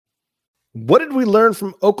What did we learn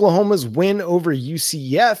from Oklahoma's win over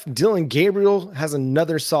UCF? Dillon Gabriel has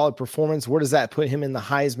another solid performance. Where does that put him in the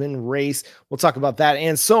Heisman race? We'll talk about that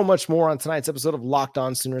and so much more on tonight's episode of Locked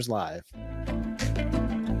On Sooners Live.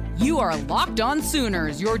 You are Locked On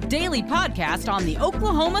Sooners, your daily podcast on the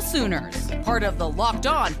Oklahoma Sooners, part of the Locked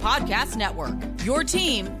On Podcast Network, your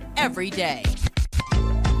team every day.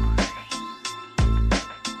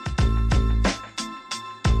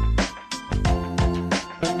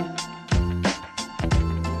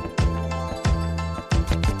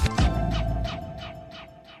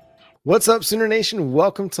 What's up, Sooner Nation?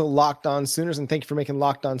 Welcome to Locked On Sooners, and thank you for making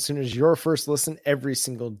Locked On Sooners your first listen every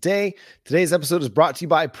single day. Today's episode is brought to you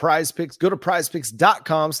by Prize Picks. Go to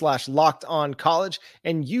prizepicks.com/lockedoncollege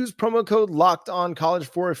and use promo code LOCKEDONCollege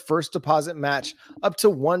for a first deposit match up to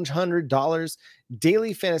 $100.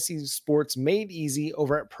 Daily fantasy sports made easy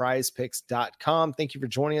over at prizepicks.com. Thank you for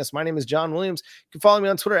joining us. My name is John Williams. You can follow me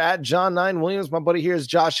on Twitter at John9Williams. My buddy here is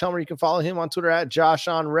Josh Helmer. You can follow him on Twitter at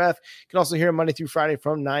JoshOnRef. You can also hear him Monday through Friday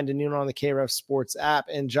from 9 to noon on the KREF Sports app.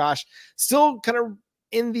 And Josh, still kind of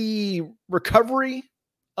in the recovery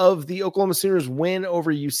of the Oklahoma Sooners win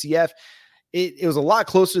over UCF. It was a lot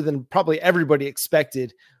closer than probably everybody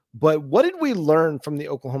expected. But what did we learn from the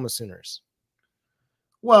Oklahoma Sooners?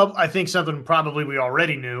 Well, I think something probably we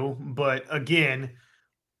already knew, but again,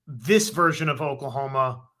 this version of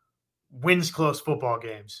Oklahoma wins close football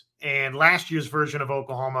games. And last year's version of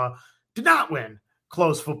Oklahoma did not win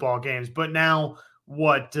close football games. But now,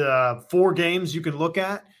 4 games you can look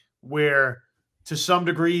at where to some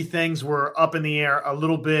degree things were up in the air a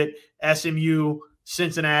little bit. SMU,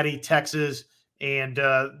 Cincinnati, Texas, and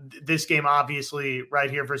this game obviously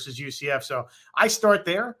right here versus UCF. So I start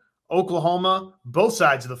there. Oklahoma, both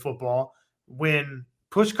sides of the football, when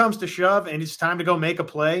push comes to shove and it's time to go make a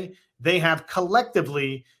play, they have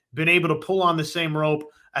collectively been able to pull on the same rope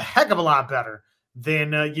a heck of a lot better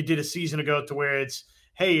than you did a season ago, to where it's,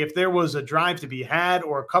 hey, if there was a drive to be had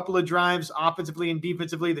or a couple of drives offensively and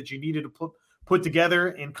defensively that you needed to put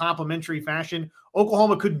together in complementary fashion,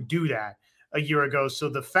 Oklahoma couldn't do that a year ago. So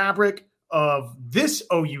the fabric of this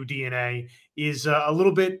OU DNA is a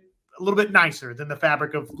little bit nicer than the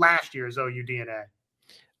fabric of last year's OU DNA.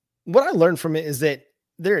 What I learned from it is that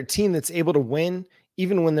they're a team that's able to win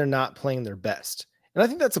even when they're not playing their best. And I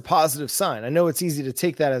think that's a positive sign. I know it's easy to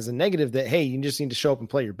take that as a negative that, hey, you just need to show up and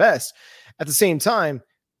play your best. At the same time,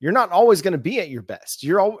 you're not always going to be at your best.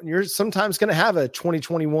 You're sometimes going to have a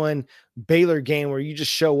 2021 Baylor game where you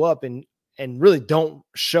just show up and really don't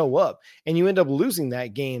show up and you end up losing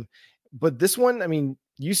that game. But this one, I mean,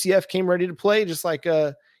 UCF came ready to play, just like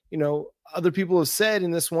other people have said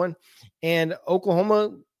in this one, and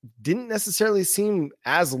Oklahoma didn't necessarily seem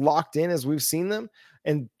as locked in as we've seen them,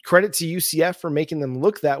 and credit to UCF for making them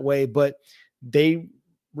look that way, but they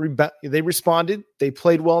responded. They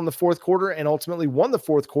played well in the fourth quarter and ultimately won the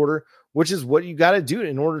fourth quarter, which is what you got to do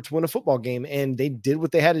in order to win a football game. And they did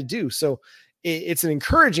what they had to do. So it's an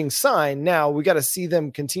encouraging sign. Now we got to see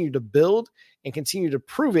them continue to build and continue to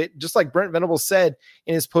prove it. Just like Brent Venables said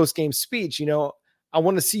in his post-game speech, I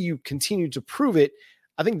want to see you continue to prove it.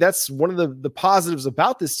 I think that's one of the positives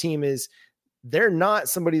about this team is they're not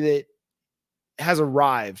somebody that has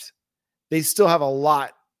arrived. They still have a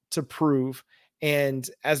lot to prove. And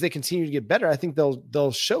as they continue to get better, I think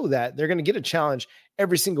they'll show that they're going to get a challenge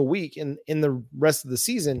every single week in the rest of the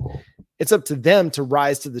season. It's up to them to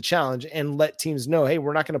rise to the challenge and let teams know, hey,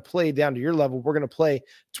 we're not going to play down to your level. We're going to play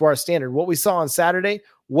to our standard. What we saw on Saturday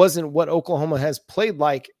wasn't what Oklahoma has played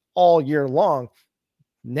like all year long.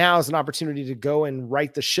 Now is an opportunity to go and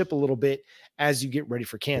right the ship a little bit as you get ready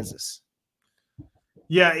for Kansas.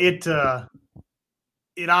 Yeah, it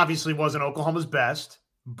obviously wasn't Oklahoma's best,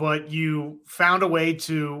 but you found a way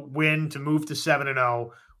to win, to move to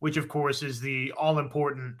 7-0, which of course is the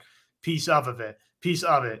all-important piece of it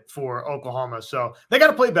for Oklahoma. So they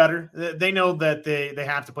got to play better. They know that they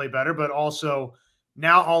have to play better, but also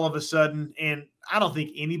now all of a sudden, and I don't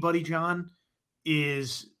think anybody, John,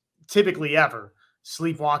 is typically ever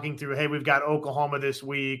sleepwalking through, hey, we've got Oklahoma this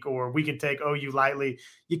week, or we can take OU lightly.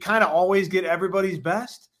 You kind of always get everybody's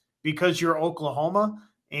best because you're Oklahoma,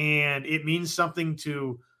 and it means something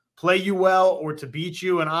to play you well or to beat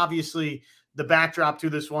you. And obviously the backdrop to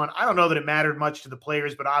this one, I don't know that it mattered much to the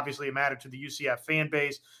players, but obviously it mattered to the UCF fan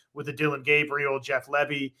base with the Dillon Gabriel, Jeff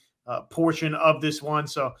Levy portion of this one.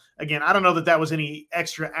 So again, I don't know that was any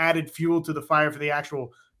extra added fuel to the fire for the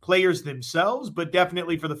actual players themselves, but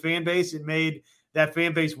definitely for the fan base, it made that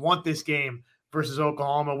fan base want this game versus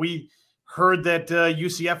Oklahoma. We heard that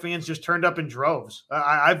UCF fans just turned up in droves.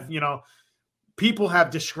 People have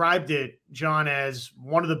described it, John, as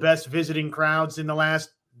one of the best visiting crowds in the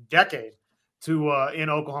last decade to in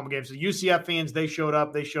Oklahoma games. So UCF fans, they showed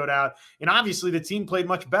up, they showed out, and obviously the team played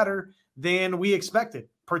much better than we expected,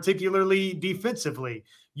 particularly defensively.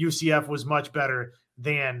 UCF was much better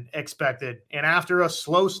than expected. And after a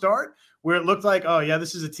slow start where it looked like, oh yeah,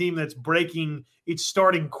 this is a team that's breaking its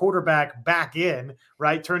starting quarterback back in,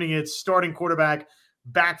 right? Turning its starting quarterback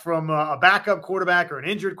back from a backup quarterback or an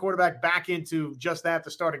injured quarterback back into just that,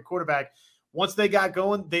 the starting quarterback. Once they got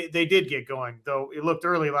going, they did get going, though it looked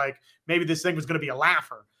early like maybe this thing was going to be a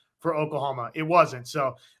laugher for Oklahoma. It wasn't.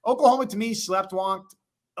 So Oklahoma, to me, slept-walked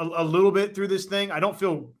a little bit through this thing. I don't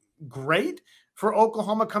feel great for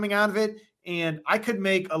Oklahoma coming out of it, and I could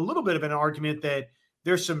make a little bit of an argument that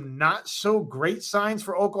there's some not so great signs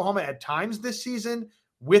for Oklahoma at times this season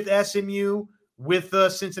with SMU, with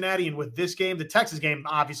Cincinnati, and with this game. The Texas game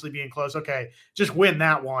obviously being close. Okay, just win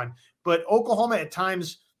that one. But Oklahoma at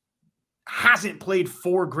times hasn't played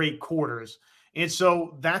 4 great quarters. And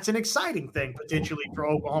so that's an exciting thing potentially for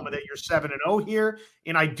Oklahoma that you're 7-0 here.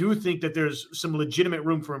 And I do think that there's some legitimate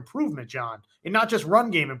room for improvement, John, and not just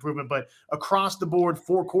run game improvement, but across the board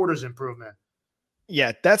 4 quarters improvement.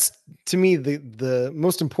 Yeah, that's to me the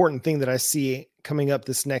most important thing that I see coming up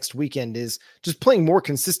this next weekend is just playing more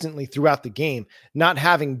consistently throughout the game, not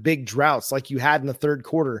having big droughts like you had in the third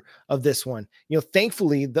quarter of this one.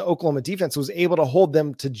 Thankfully, the Oklahoma defense was able to hold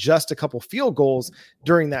them to just a couple field goals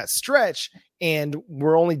during that stretch, and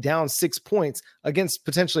we're only down 6 points against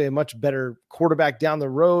potentially a much better quarterback down the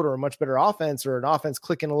road or a much better offense or an offense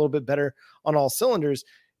clicking a little bit better on all cylinders.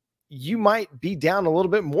 You might be down a little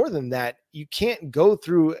bit more than that. You can't go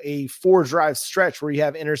through a 4-drive stretch where you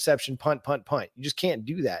have interception, punt, punt, punt. You just can't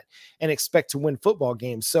do that and expect to win football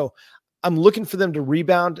games. So I'm looking for them to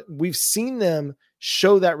rebound. We've seen them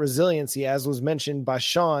show that resiliency, as was mentioned by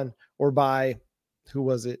Sean or by, who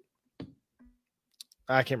was it?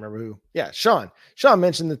 I can't remember who. Yeah, Sean. Sean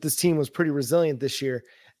mentioned that this team was pretty resilient this year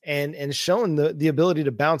and showing the ability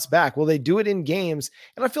to bounce back. Well, they do it in games,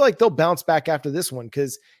 and I feel like they'll bounce back after this one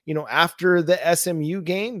because, after the SMU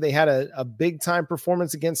game, they had a big-time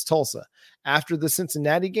performance against Tulsa. After the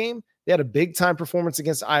Cincinnati game, they had a big-time performance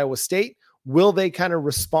against Iowa State. Will they kind of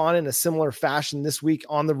respond in a similar fashion this week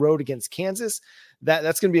on the road against Kansas?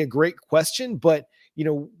 That's going to be a great question, but,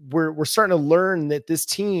 we're starting to learn that this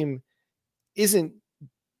team isn't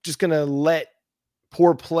just going to let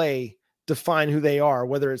poor play define who they are,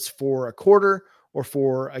 whether it's for a quarter or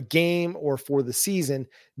for a game or for the season.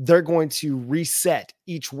 They're going to reset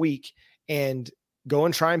each week and go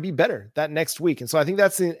and try and be better that next week. And so I think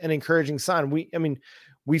that's an encouraging sign.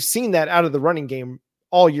 We've seen that out of the running game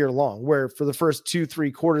all year long, where for the first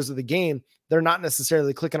 2-3 quarters of the game, they're not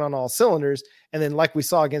necessarily clicking on all cylinders. And then like we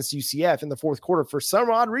saw against UCF in the fourth quarter, for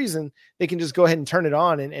some odd reason, they can just go ahead and turn it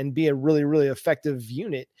on and be a really, really effective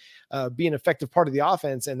unit, be an effective part of the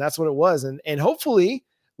offense. And that's what it was. And hopefully,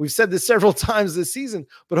 we've said this several times this season,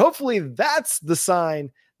 but hopefully that's the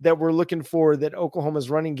sign that we're looking for, that Oklahoma's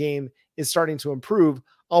running game is starting to improve,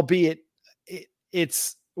 albeit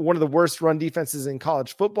it's one of the worst run defenses in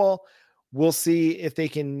college football. We'll see if they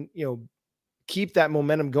can, keep that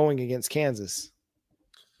momentum going against Kansas.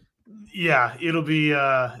 Yeah, it'll be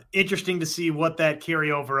interesting to see what that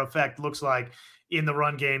carryover effect looks like in the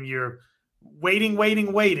run game. You're waiting,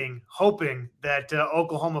 hoping that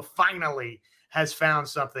Oklahoma finally has found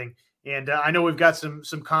something. And I know we've got some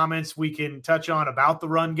comments we can touch on about the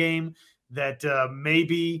run game that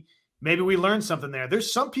maybe we learned something there.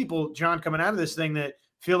 There's some people, John, coming out of this thing that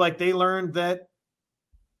feel like they learned that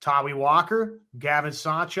Tawi Walker, Gavin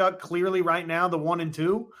Sawchuk, clearly right now the 1 and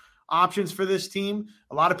 2 options for this team.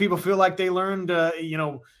 A lot of people feel like they learned,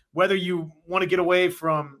 whether you want to get away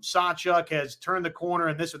from Sawchuk has turned the corner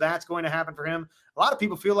and this or that's going to happen for him. A lot of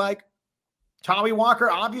people feel like Tawi Walker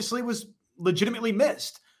obviously was legitimately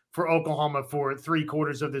missed for Oklahoma for 3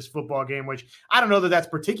 quarters of this football game, which I don't know that that's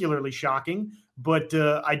particularly shocking, but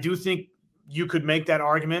I do think you could make that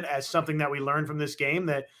argument as something that we learned from this game,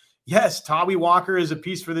 that yes, Tawi Walker is a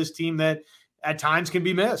piece for this team that at times can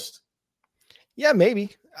be missed. Yeah,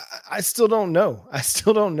 maybe. I still don't know. I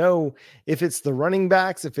still don't know if it's the running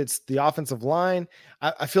backs, if it's the offensive line.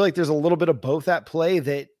 I feel like there's a little bit of both at play.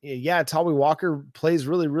 That, yeah, Tawi Walker plays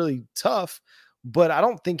really, really tough, but I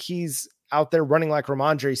don't think he's out there running like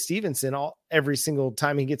Ramondre Stevenson every single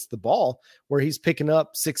time he gets the ball, where he's picking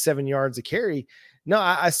up 6-7 yards a carry. No,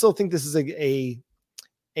 I still think this is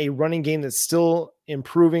a running game that's still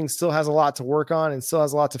improving, still has a lot to work on, and still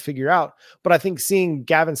has a lot to figure out. But I think seeing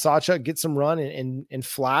Gavin Sawchuk get some run and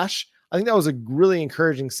flash, I think that was a really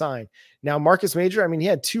encouraging sign. Now, Marcus Major, he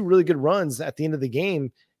had 2 really good runs at the end of the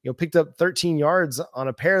game, picked up 13 yards on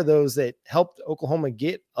a pair of those that helped Oklahoma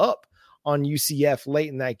get up on UCF late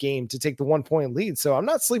in that game to take the 1-point lead. So I'm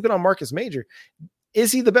not sleeping on Marcus Major.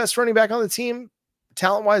 Is he the best running back on the team?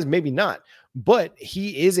 Talent-wise, maybe not, but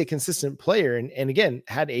he is a consistent player. And again,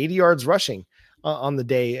 had 80 yards rushing on the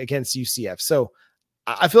day against UCF. So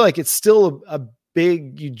I feel like it's still a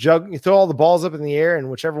big, you throw all the balls up in the air, and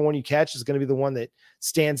whichever one you catch is going to be the one that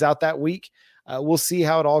stands out that week. We'll see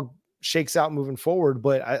how it all shakes out moving forward,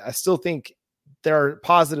 but I still think there are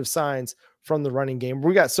positive signs from the running game.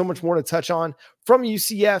 We got so much more to touch on from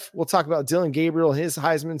UCF. We'll talk about Dillon Gabriel, his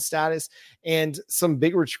Heisman status, and some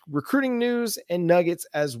big recruiting news and nuggets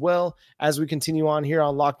as well as we continue on here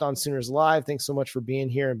on Locked On Sooners Live. Thanks so much for being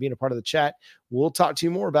here and being a part of the chat. We'll talk to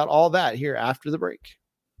you more about all that here after the break.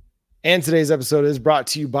 And today's episode is brought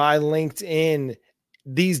to you by LinkedIn.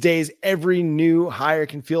 These days, every new hire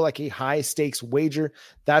can feel like a high stakes wager.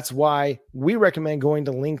 That's why we recommend going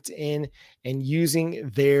to LinkedIn and using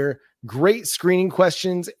their great screening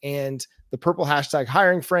questions and the purple hashtag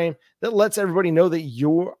hiring frame that lets everybody know that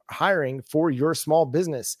you're hiring for your small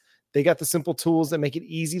business. They got the simple tools that make it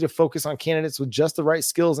easy to focus on candidates with just the right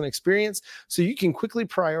skills and experience so you can quickly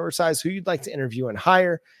prioritize who you'd like to interview and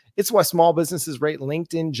hire. It's why small businesses rate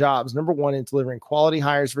LinkedIn Jobs #1 in delivering quality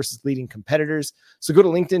hires versus leading competitors. So go to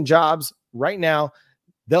LinkedIn Jobs right now.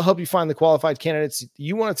 They'll help you find the qualified candidates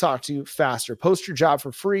you want to talk to faster. Post your job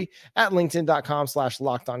for free at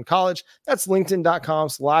linkedin.com/lockedoncollege. That's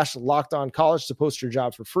linkedin.com/lockedoncollege to post your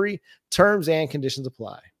job for free. Terms and conditions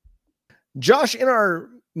apply. Josh, in our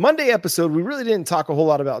Monday episode, we really didn't talk a whole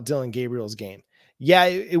lot about Dillon Gabriel's game. Yeah,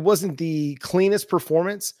 it wasn't the cleanest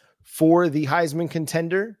performance for the Heisman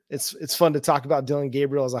contender. It's fun to talk about Dillon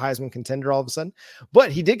Gabriel as a Heisman contender all of a sudden,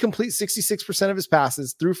 but he did complete 66% of his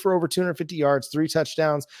passes, threw for over 250 yards, 3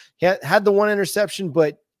 touchdowns. He had the 1 interception,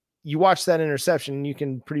 but you watch that interception and you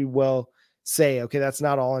can pretty well say, okay, that's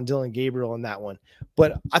not all on Dillon Gabriel in that one.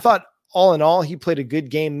 But I thought all in all, he played a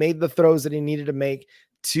good game, made the throws that he needed to make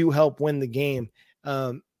to help win the game.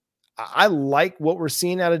 I like what we're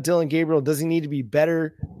seeing out of Dillon Gabriel. Does he need to be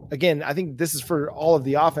better? Again, I think this is for all of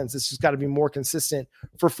the offense. It's just got to be more consistent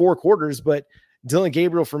for 4 quarters. But Dillon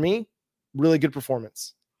Gabriel, for me, really good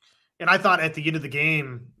performance. And I thought at the end of the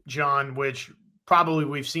game, John, which probably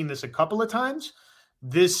we've seen this a couple of times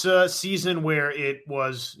this season where it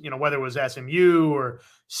was, whether it was SMU or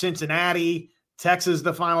Cincinnati, Texas,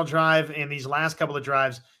 the final drive, and these last couple of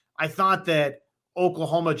drives, I thought that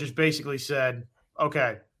Oklahoma just basically said,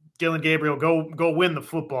 okay, Dillon Gabriel, go win the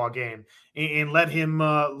football game and let him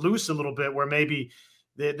loose a little bit where maybe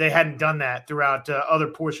they hadn't done that throughout other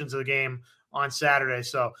portions of the game on Saturday.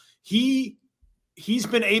 So he's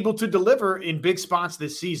been able to deliver in big spots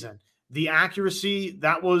this season. The accuracy,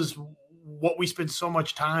 that was what we spent so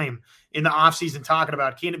much time in the offseason talking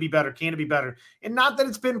about. Can it be better? Can it be better? And not that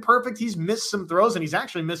it's been perfect. He's missed some throws, and he's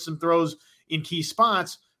actually missed some throws in key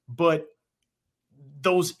spots, but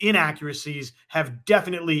those inaccuracies have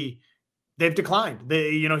definitely, they've declined.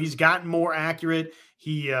 He's gotten more accurate.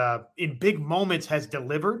 He, in big moments, has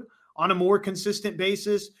delivered on a more consistent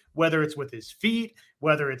basis, whether it's with his feet,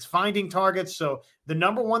 whether it's finding targets. So the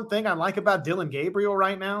number one thing I like about Dillon Gabriel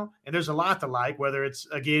right now, and there's a lot to like, whether it's,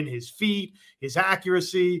 again, his feet, his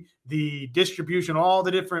accuracy, the distribution, all the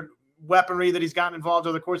different weaponry that he's gotten involved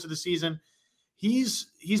over the course of the season, he's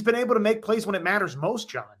been able to make plays when it matters most,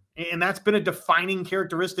 John. And that's been a defining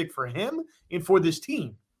characteristic for him and for this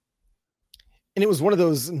team. And it was one of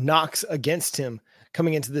those knocks against him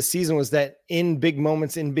coming into this season, was that in big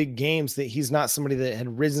moments, in big games, that he's not somebody that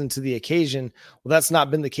had risen to the occasion. Well, that's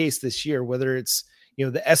not been the case this year, whether it's,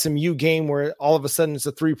 the SMU game where all of a sudden it's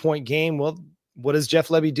a 3-point game. Well, what does Jeff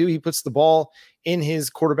Lebby do? He puts the ball in his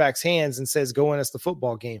quarterback's hands and says, go win us the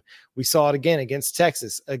football game. We saw it again against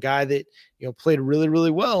Texas, a guy that, played really,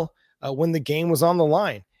 really well when the game was on the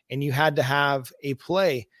line. And you had to have a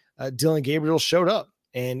play. Dillon Gabriel showed up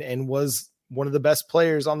and was one of the best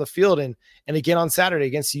players on the field. And again on Saturday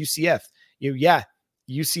against UCF,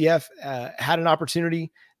 UCF had an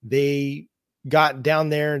opportunity. They got down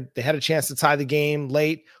there. They had a chance to tie the game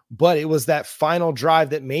late, but it was that final drive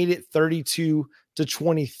that made it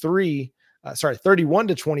 31-23,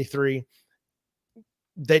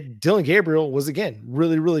 that Dillon Gabriel was, again,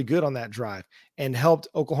 really, really good on that drive and helped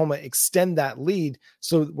Oklahoma extend that lead.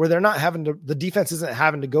 So where they're not the defense isn't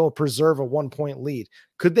having to go preserve a 1-point lead.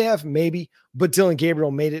 Could they have? Maybe, but Dillon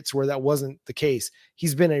Gabriel made it to where that wasn't the case.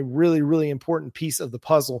 He's been a really, really important piece of the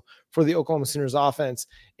puzzle for the Oklahoma Sooners offense.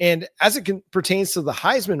 And as it pertains to the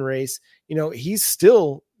Heisman race, he's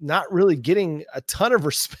still not really getting a ton of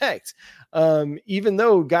respect. Even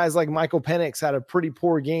though guys like Michael Penix had a pretty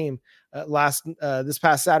poor game this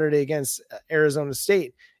past Saturday against Arizona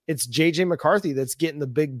State, it's JJ McCarthy that's getting the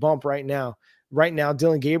big bump right now. Right now,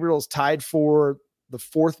 Dillon Gabriel is tied for the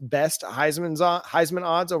fourth best Heisman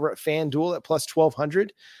odds over at FanDuel at plus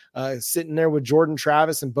 1,200, sitting there with Jordan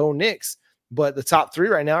Travis and Bo Nix. But the top three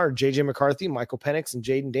right now are JJ McCarthy, Michael Penix, and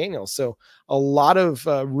Jaden Daniels. So a lot of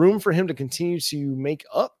room for him to continue to make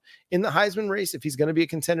up in the Heisman race if he's going to be a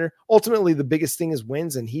contender. Ultimately, the biggest thing is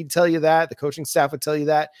wins, and he'd tell you that. The coaching staff would tell you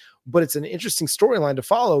that. But it's an interesting storyline to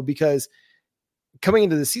follow because coming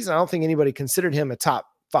into the season, I don't think anybody considered him a top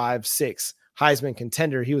 5, 6 Heisman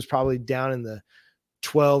contender. He was probably down in the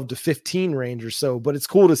 12 to 15 range or so. But it's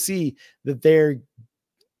cool to see that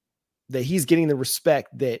he's getting the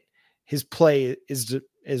respect that his play is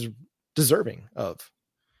deserving of.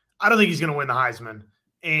 I don't think he's going to win the Heisman.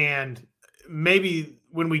 And maybe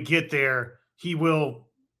when we get there, he will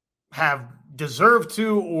have deserved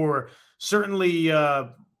to, or certainly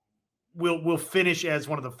will finish as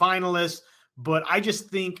one of the finalists. But I just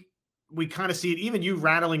think we kind of see it, even you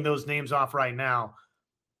rattling those names off right now.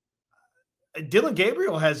 Dillon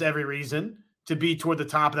Gabriel has every reason to be toward the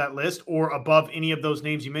top of that list or above any of those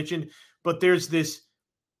names you mentioned. But there's this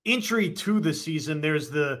entry to the season. There's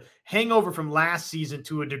the hangover from last season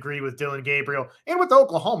to a degree with Dillon Gabriel and with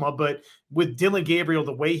Oklahoma, but with Dillon Gabriel,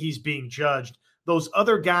 the way he's being judged, those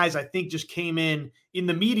other guys, I think, just came in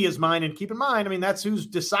the media's mind. And keep in mind, I mean, that's who's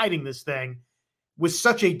deciding this thing, with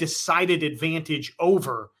such a decided advantage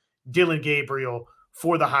over Dillon Gabriel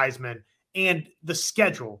for the Heisman. And the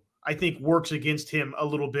schedule, I think, works against him a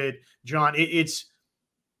little bit, John. It's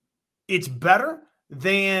better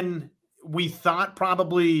than we thought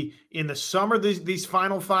probably in the summer, these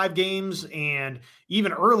final 5 games, and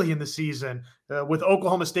even early in the season with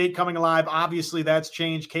Oklahoma State coming alive. Obviously, that's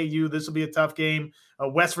changed. KU, this will be a tough game.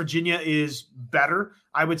 West Virginia is better,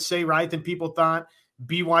 I would say, right, than people thought.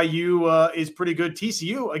 BYU is pretty good.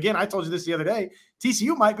 TCU, again, I told you this the other day,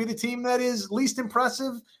 TCU might be the team that is least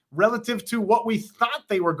impressive relative to what we thought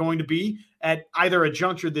they were going to be at either a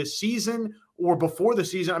juncture this season or before the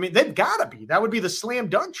season. I mean, they've got to be. That would be the slam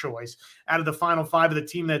dunk choice out of the final 5 of the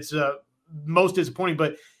team that's most disappointing.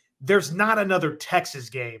 But there's not another Texas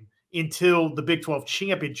game until the Big 12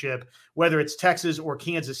 championship, whether it's Texas or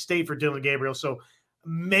Kansas State for Dillon Gabriel. So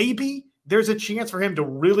maybe there's a chance for him to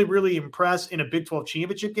really, really impress in a Big 12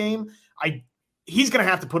 championship game. He's going to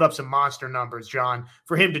have to put up some monster numbers, John,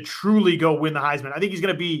 for him to truly go win the Heisman. I think he's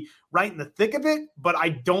going to be right in the thick of it, but I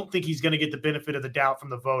don't think he's going to get the benefit of the doubt from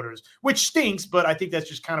the voters, which stinks, but I think that's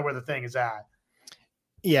just kind of where the thing is at.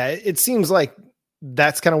 Yeah, it seems like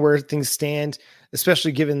that's kind of where things stand,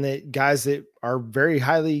 especially given that guys that are very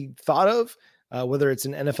highly thought of, whether it's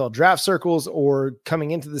in NFL draft circles or coming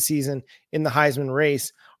into the season in the Heisman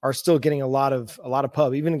race, are still getting a lot of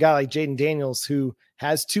pub. Even a guy like Jaden Daniels, who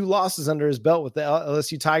has 2 losses under his belt with the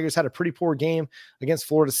LSU Tigers, had a pretty poor game against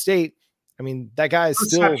Florida State. I mean, that guy is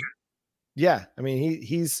still, yeah. I mean,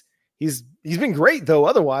 he's been great though.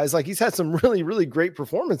 Otherwise, like, he's had some really, really great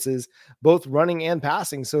performances, both running and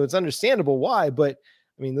passing. So it's understandable why, but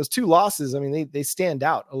I mean, those 2 losses, I mean, they stand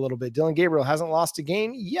out a little bit. Dillon Gabriel hasn't lost a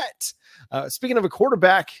game yet. Speaking of a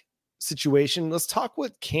quarterback situation, let's talk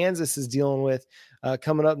what Kansas is dealing with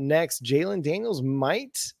coming up next. Jalen Daniels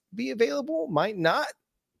might be available, might not.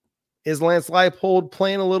 Is Lance Leipold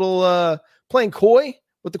playing coy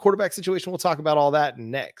with the quarterback situation? We'll talk about all that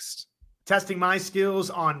next. Testing my skills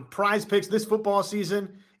on Prize Picks this football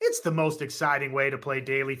season. It's the most exciting way to play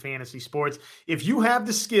daily fantasy sports. If you have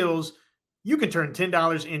the skills, you can turn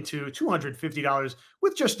 $10 into $250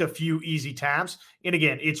 with just a few easy taps. And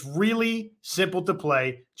again, it's really simple to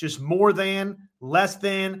play, just more than, less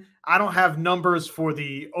than. I don't have numbers for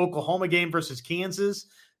the Oklahoma game versus Kansas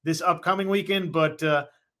this upcoming weekend, but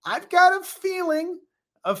I've got a feeling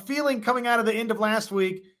coming out of the end of last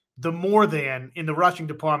week, the more than in the rushing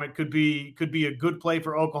department could be a good play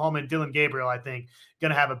for Oklahoma, and Dillon Gabriel, I think, going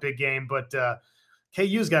to have a big game. But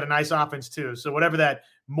KU's got a nice offense too. So whatever that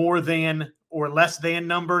more than or less than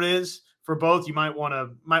number is for both, you might want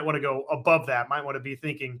to go above that. Might want to be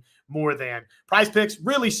thinking more than. Prize Picks,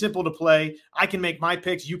 really simple to play. I can make my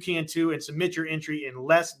picks. You can too, and submit your entry in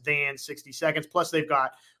less than 60 seconds. Plus, they've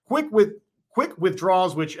got quick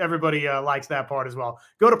withdrawals, which everybody likes that part as well.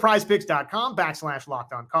 Go to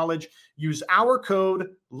prizepicks.com/LockedOnCollege. Use our code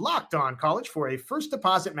LockedOnCollege for a first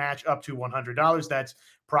deposit match up to $100. That's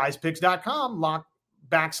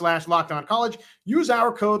prizepicks.com/LockedOnCollege. Use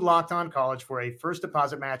our code LockedOnCollege for a first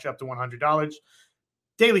deposit match up to $100.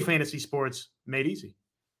 Daily fantasy sports made easy.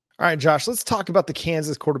 All right, Josh, let's talk about the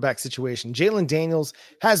Kansas quarterback situation. Jalen Daniels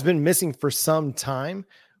has been missing for some time.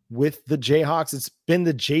 with the Jayhawks. It's been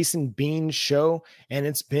the Jason Bean show, and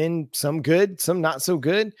it's been some good, some not so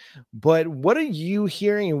good. But what are you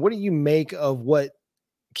hearing, and what do you make of what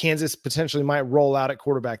Kansas potentially might roll out at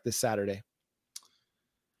quarterback this Saturday?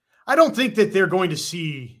 I don't think that they're going to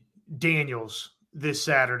see Daniels this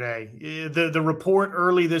Saturday. The report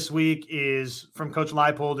early this week is from Coach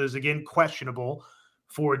Leipold is again questionable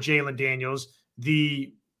for Jalen Daniels.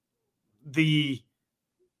 The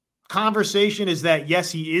conversation is that,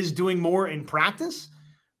 yes, he is doing more in practice,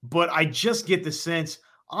 but I just get the sense,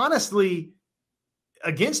 honestly,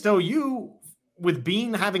 against OU, with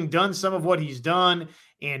Bean having done some of what he's done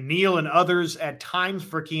and Neal and others at times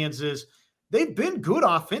for Kansas, they've been good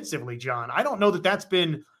offensively, John. I don't know that that's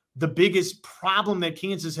been the biggest problem that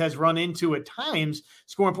Kansas has run into at times,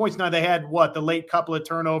 scoring points. Now, they had the late couple of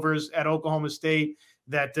turnovers at Oklahoma State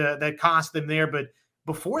that cost them there. But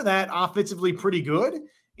before that, offensively pretty good.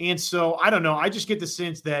 And so I don't know. I just get the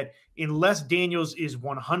sense that unless Daniels is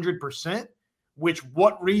 100%, which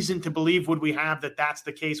what reason to believe would we have that that's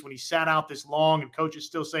the case when he sat out this long and coach is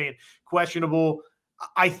still saying questionable?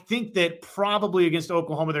 I think that probably against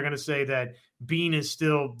Oklahoma, they're going to say that Bean is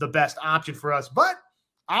still the best option for us. But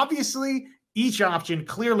obviously, each option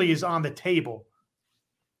clearly is on the table.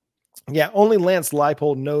 Yeah, only Lance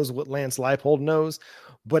Leipold knows what Lance Leipold knows,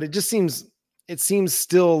 but it seems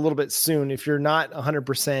still a little bit soon if you're not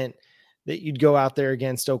 100% that you'd go out there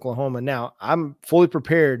against Oklahoma. Now, I'm fully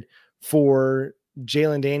prepared for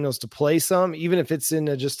Jalen Daniels to play some, even if it's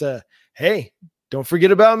in just a, hey, don't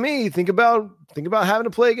forget about me. Think about having to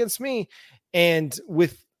play against me. And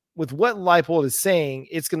with what Leipold is saying,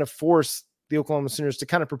 it's going to force the Oklahoma Sooners to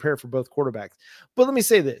kind of prepare for both quarterbacks. But let me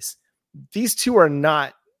say this. These two are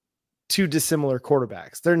not two dissimilar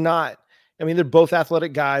quarterbacks. They're not, they're both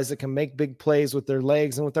athletic guys that can make big plays with their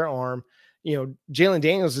legs and with their arm. Jalen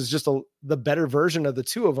Daniels is just the better version of the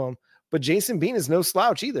two of them, but Jason Bean is no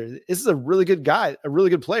slouch either. This is a really good guy, a really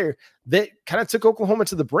good player that kind of took Oklahoma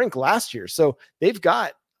to the brink last year. So they've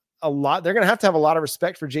got a lot. They're going to have a lot of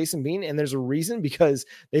respect for Jason Bean. And there's a reason, because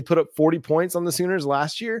they put up 40 points on the Sooners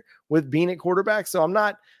last year with Bean at quarterback. So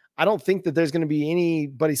I don't think that there's going to be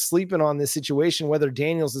anybody sleeping on this situation, whether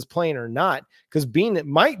Daniels is playing or not, because Bean, it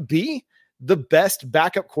might be the best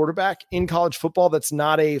backup quarterback in college football that's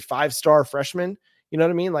not a 5-star freshman. You know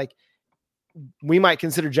what I mean? Like, we might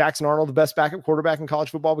consider Jackson Arnold the best backup quarterback in college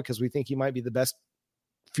football because we think he might be the best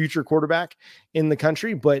future quarterback in the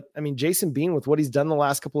country. But Jason Bean, with what he's done the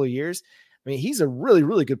last couple of years, he's a really,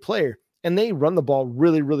 really good player, and they run the ball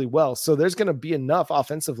really, really well. So there's going to be enough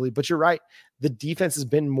offensively, but you're right. The defense has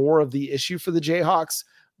been more of the issue for the Jayhawks,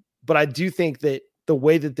 but I do think that the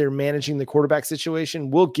way that they're managing the quarterback situation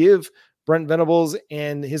will give Brent Venables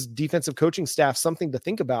and his defensive coaching staff something to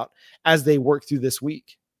think about as they work through this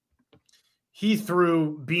week.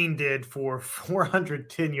 Bean did for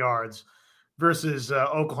 410 yards versus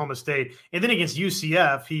Oklahoma State. And then against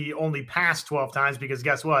UCF, he only passed 12 times because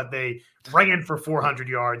guess what? They ran for 400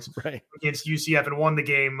 yards against UCF and won the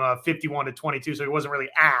game 51-22. So he wasn't really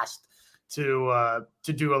asked to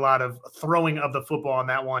do a lot of throwing of the football on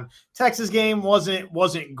that one. Texas game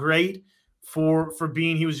wasn't great for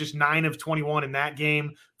Bean. He was just 9 of 21 in that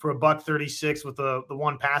game for $136 with the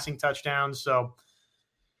one passing touchdown. So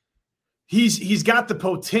he's got the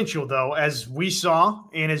potential, though, as we saw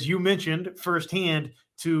and as you mentioned firsthand,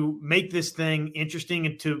 to make this thing interesting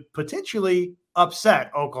and to potentially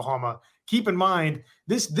upset Oklahoma. Keep in mind,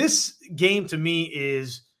 this game to me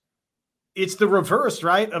it's the reverse,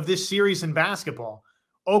 right, of this series in basketball.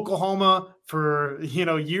 Oklahoma for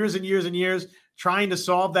years and years and years trying to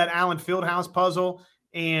solve that Allen Fieldhouse puzzle.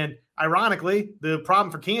 And ironically, the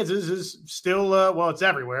problem for Kansas is still, it's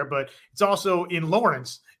everywhere, but it's also in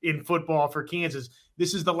Lawrence in football for Kansas.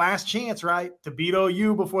 This is the last chance, right, to beat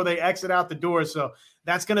OU before they exit out the door. So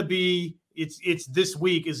that's going to be, it's this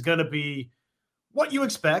week is going to be what you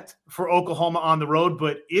expect for Oklahoma on the road.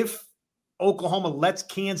 But if Oklahoma lets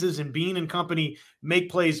Kansas and Bean and company make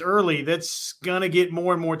plays early, that's going to get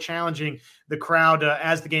more and more challenging, the crowd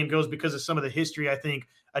as the game goes, because of some of the history, I think,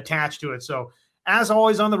 attached to it. So as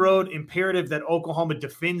always on the road, imperative that Oklahoma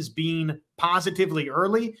defends Bean positively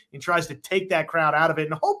early and tries to take that crowd out of it,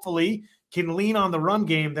 and hopefully can lean on the run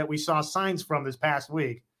game that we saw signs from this past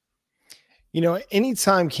week.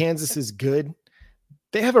 Anytime Kansas is good,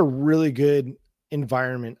 they have a really good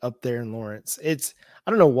environment up there in Lawrence. I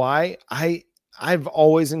don't know why. I've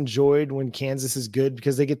always enjoyed when Kansas is good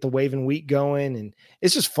because they get the wave and wheat going, and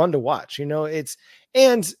it's just fun to watch.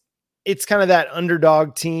 It's kind of that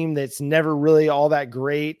underdog team that's never really all that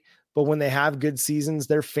great, but when they have good seasons,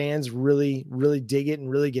 their fans really, really dig it and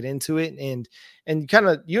really get into it. And kind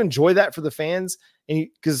of, you enjoy that for the fans. And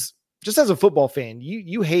because just as a football fan,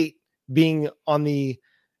 you hate being on the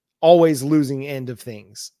always losing end of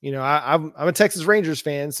things. You know, I'm a Texas Rangers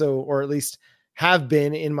fan, or at least have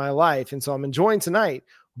been in my life. And so I'm enjoying tonight,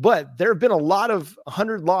 but there have been a lot of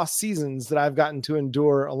 100 lost seasons that I've gotten to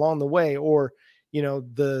endure along the way, or, you know,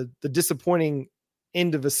 the disappointing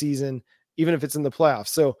end of a season, even if it's in the playoffs.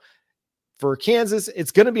 So for Kansas,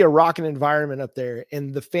 it's going to be a rocking environment up there,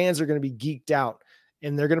 and the fans are going to be geeked out,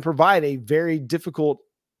 and they're going to provide a very difficult,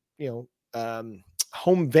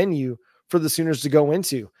 home venue for the Sooners to go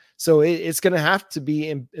into. So it's going to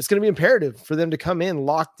be imperative for them to come in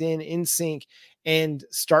locked in sync and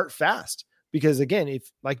start fast. Because again,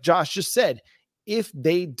 if, like Josh just said, if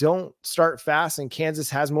they don't start fast and Kansas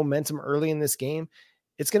has momentum early in this game,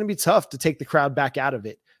 it's going to be tough to take the crowd back out of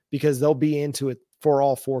it, because they'll be into it for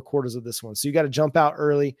all 4 quarters of this one. So you got to jump out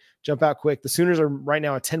early, jump out quick. The Sooners are right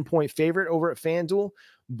now a 10-point favorite over at FanDuel,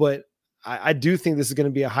 but I do think this is going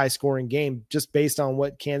to be a high scoring game just based on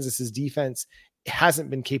what Kansas's defense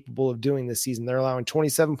hasn't been capable of doing this season. They're allowing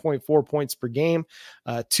 27.4 points per game,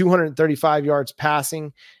 235 yards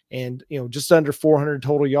passing, and, just under 400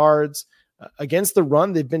 total yards. Against the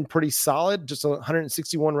run, they've been pretty solid, just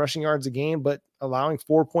 161 rushing yards a game, but allowing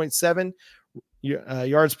 4.7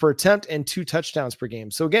 yards per attempt and 2 touchdowns per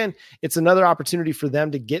game. So again, it's another opportunity for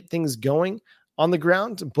them to get things going on the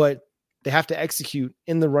ground, but they have to execute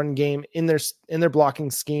in the run game, in their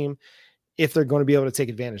blocking scheme, if they're going to be able to take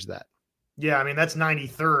advantage of that. Yeah, I mean, that's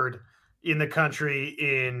 93rd in the country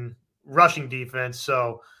in rushing defense.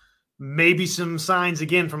 So maybe some signs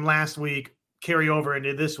again from last week carry over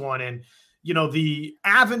into this one. And, the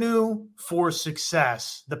avenue for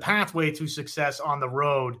success, the pathway to success on the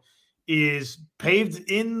road is paved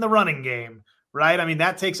in the running game, right? I mean,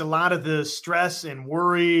 that takes a lot of the stress and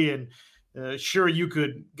worry, and sure, you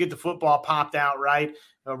could get the football popped out, right?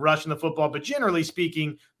 Rushing the football. But generally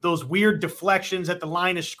speaking, those weird deflections at the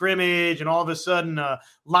line of scrimmage, and all of a sudden a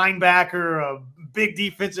linebacker, a big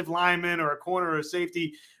defensive lineman, or a corner or a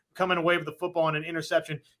safety coming away with the football and an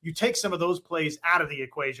interception, you take some of those plays out of the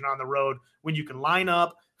equation on the road when you can line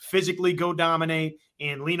up, physically go dominate,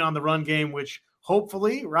 and lean on the run game, which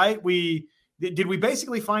hopefully, right, we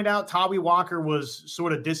basically find out Tawi Walker was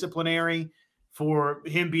sort of disciplinary for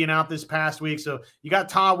him being out this past week. So you got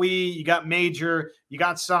Tawi, you got Major, you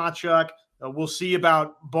got Sawchuk. We'll see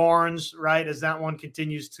about Barnes, right, as that one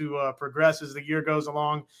continues to progress as the year goes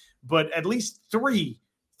along. But at least three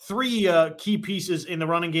key pieces in the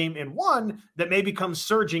running game, and one that maybe comes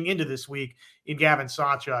surging into this week in Gavin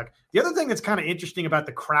Sawchuk. The other thing that's kind of interesting about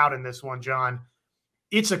the crowd in this one, John,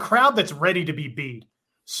 it's a crowd that's ready to be beat.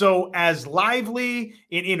 So as lively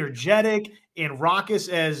and energetic and raucous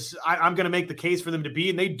as I'm going to make the case for them to be,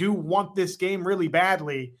 and they do want this game really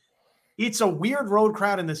badly, it's a weird road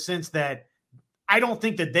crowd in the sense that I don't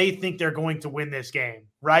think that they think they're going to win this game,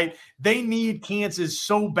 right? They need Kansas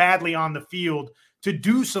so badly on the field to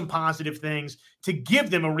do some positive things, to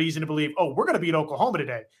give them a reason to believe, oh, we're going to beat Oklahoma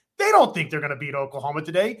today. They don't think they're going to beat Oklahoma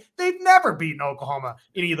today. They've never beaten Oklahoma,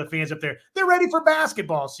 any of the fans up there. They're ready for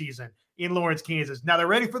basketball season in Lawrence, Kansas. Now they're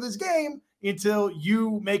ready for this game until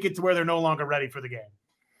you make it to where they're no longer ready for the game.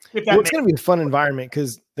 It's going to be a fun environment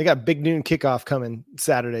because they got big noon kickoff coming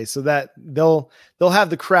Saturday, so that they'll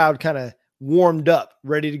have the crowd kind of warmed up,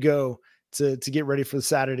 ready to go to get ready for the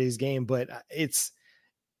Saturday's game. But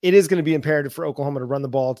it is going to be imperative for Oklahoma to run the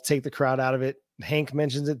ball, to take the crowd out of it. Hank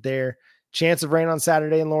mentions it there. Chance of rain on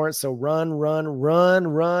Saturday in Lawrence. So run.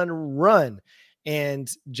 And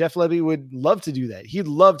Jeff Lebby would love to do that. He'd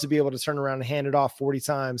love to be able to turn around and hand it off 40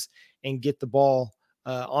 times and get the ball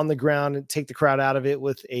on the ground and take the crowd out of it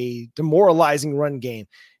with a demoralizing run game.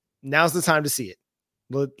 Now's the time to see it.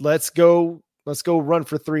 Let's go run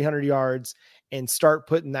for 300 yards and start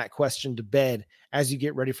putting that question to bed as you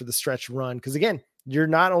get ready for the stretch run. Because again, you're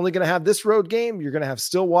not only going to have this road game, you're going to have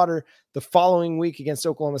Stillwater the following week against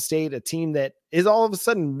Oklahoma State, a team that is all of a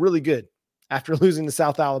sudden really good after losing to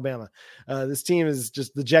South Alabama. This team is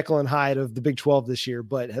just the Jekyll and Hyde of the Big 12 this year,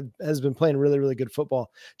 but has been playing really, really good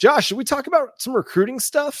football. Josh, should we talk about some recruiting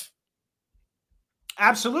stuff?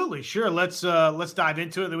 Absolutely. Sure. Let's dive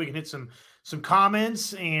into it. Then we can hit some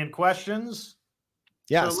comments and questions.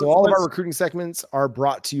 Yeah, so all of our recruiting segments are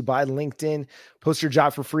brought to you by LinkedIn. Post your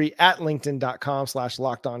job for free at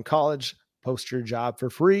linkedin.com/lockedoncollege. Post your job for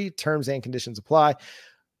free. Terms and conditions apply.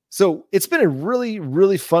 So it's been a really,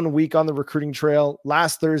 really fun week on the recruiting trail.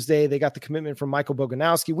 Last Thursday, they got the commitment from Michael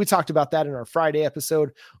Boganowski. We talked about that in our Friday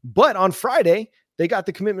episode. But on Friday, they got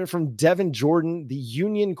the commitment from Devin Jordan, the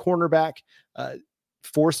Union cornerback.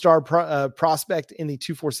 4-star prospect in the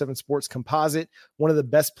 247 Sports composite, one of the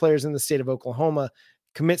best players in the state of Oklahoma,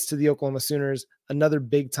 commits to the Oklahoma Sooners. Another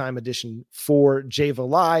big time addition for Jay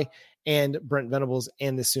Valai and Brent Venables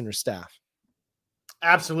and the Sooner staff.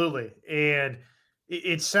 Absolutely. And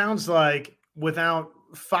it sounds like, without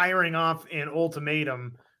firing off an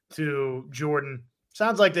ultimatum to Jordan,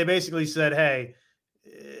 sounds like they basically said, hey,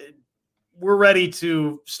 we're ready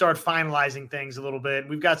to start finalizing things a little bit.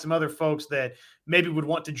 We've got some other folks that maybe would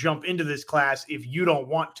want to jump into this class if you don't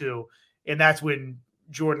want to. And that's when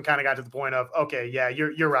Jordan kind of got to the point of, okay, yeah,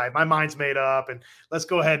 you're right. My mind's made up, and let's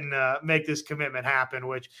go ahead and make this commitment happen,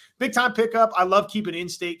 which big time pickup. I love keeping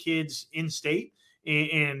in-state kids in state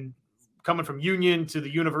and coming from Union to the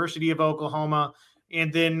University of Oklahoma.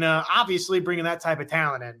 And then obviously bringing that type of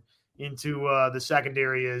talent into the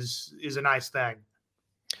secondary is a nice thing.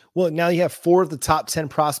 Well, now you have 4 of the top 10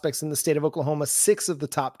 prospects in the state of Oklahoma, 6 of the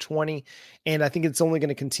top 20. And I think it's only going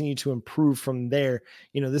to continue to improve from there.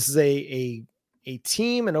 This is a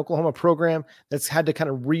team, an Oklahoma program that's had to kind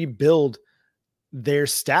of rebuild their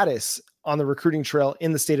status on the recruiting trail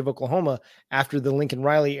in the state of Oklahoma after the Lincoln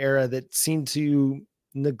Riley era that seemed to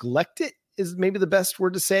neglect it, is maybe the best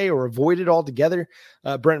word to say, or avoid it altogether.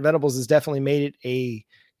 Brent Venables has definitely made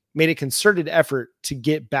a concerted effort to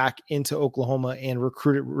get back into Oklahoma and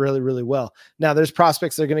recruit it really, really well. Now there's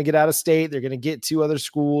prospects that are going to get out of state. They're going to get to other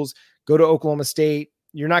schools, go to Oklahoma State.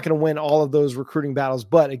 You're not going to win all of those recruiting battles,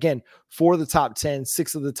 but again, 4 of the top 10,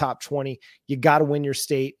 6 of the top 20, you got to win your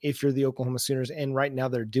state if you're the Oklahoma Sooners. And right now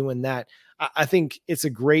they're doing that. I think it's a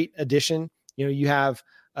great addition. You have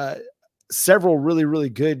several really, really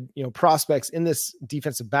good, prospects in this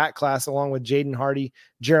defensive back class, along with Jaden Hardy,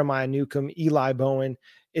 Jeremiah Newcomb, Eli Bowen.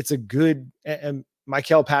 It's a good,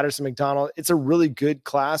 Michael Patterson McDonald. It's a really good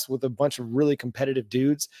class with a bunch of really competitive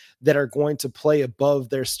dudes that are going to play above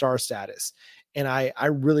their star status. And I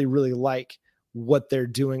really, really like what they're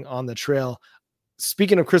doing on the trail.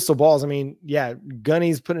 Speaking of crystal balls,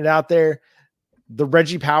 Gunny's putting it out there. The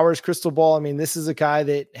Reggie Powers crystal ball. This is a guy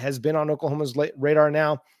that has been on Oklahoma's radar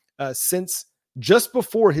now since just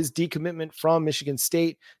before his decommitment from Michigan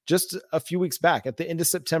State, just a few weeks back at the end of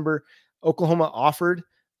September. Oklahoma offered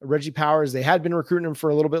Reggie Powers. They had been recruiting him for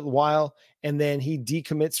a little bit while, and then he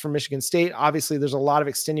decommits from Michigan State. Obviously, there's a lot of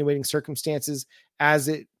extenuating circumstances as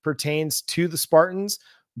it pertains to the Spartans.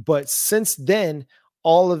 But since then,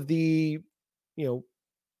 all of the,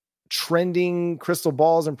 trending crystal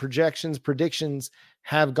balls and predictions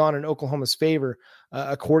have gone in Oklahoma's favor.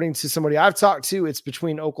 According to somebody I've talked to, it's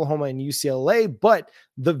between Oklahoma and UCLA, but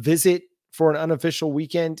the visit for an unofficial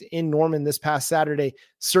weekend in Norman this past Saturday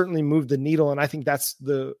certainly moved the needle. And I think that's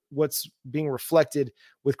what's being reflected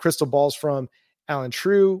with crystal balls from Alan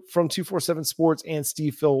True from 247 Sports and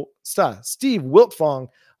Steve Wiltfong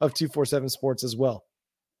of 247 Sports as well.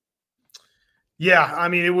 Yeah,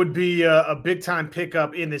 it would be a big time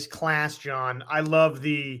pickup in this class, John. I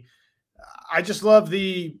just love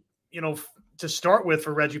the, to start with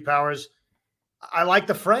for Reggie Powers, I like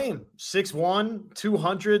the frame, 6'1",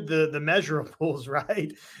 200, the measurables,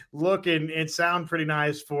 right? Look and sound pretty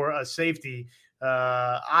nice for a safety.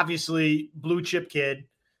 Obviously, blue chip kid,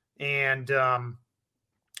 and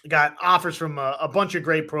got offers from a bunch of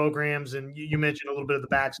great programs. And you mentioned a little bit of the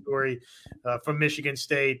backstory from Michigan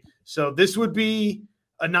State. So this would be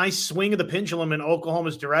a nice swing of the pendulum in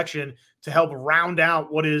Oklahoma's direction to help round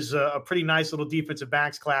out what is a pretty nice little defensive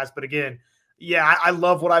backs class. But again, yeah, I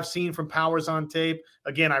love what I've seen from Powers on tape.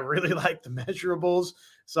 Again, I really like the measurables.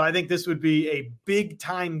 So I think this would be a big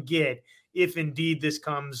time get if indeed this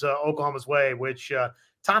comes Oklahoma's way, which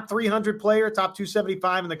top 300 player, top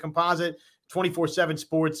 275 in the composite, 247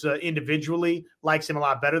 Sports individually likes him a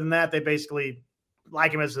lot better than that. They basically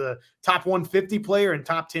like him as a top 150 player and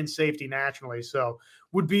top 10 safety nationally. So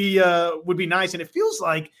would be nice. And it feels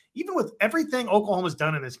like even with everything Oklahoma's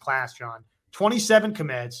done in this class, John, 27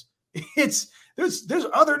 commits, there's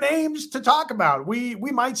other names to talk about. We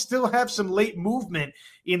might still have some late movement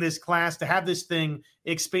in this class to have this thing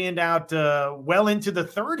expand out well into the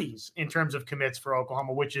 30s in terms of commits for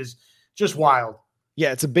Oklahoma, which is just wild.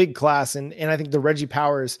 Yeah, it's a big class, and I think the Reggie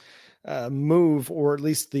Powers move, or at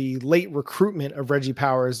least the late recruitment of Reggie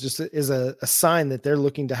Powers, just is a sign that they're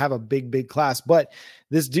looking to have a big class. But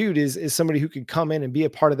this dude is somebody who could come in and be a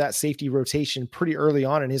part of that safety rotation pretty early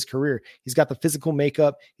on in his career. He's got the physical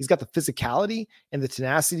makeup, he's got the physicality and the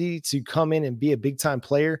tenacity to come in and be a big time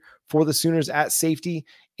player for the Sooners at safety.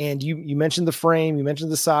 And you mentioned the frame, you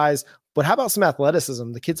mentioned the size, but how about some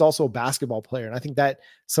athleticism? The kid's also a basketball player. And I think that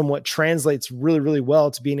somewhat translates really, really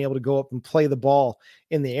well to being able to go up and play the ball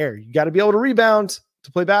in the air. You got to be able to rebound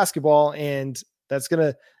to play basketball. And that's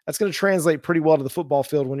going that's going to translate pretty well to the football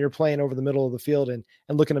field when you're playing over the middle of the field and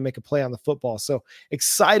looking to make a play on the football. So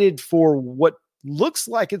excited for what looks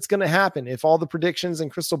like it's going to happen. If all the predictions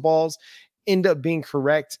and crystal balls end up being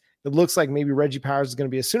correct, it looks like maybe Reggie Powers is going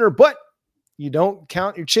to be a Sooner, but you don't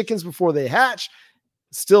count your chickens before they hatch.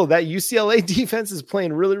 Still, that UCLA defense is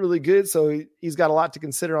playing really, really good. So he's got a lot to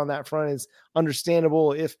consider on that front. It's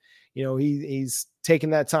understandable if, he's taking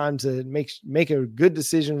that time to make a good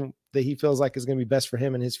decision that he feels like is going to be best for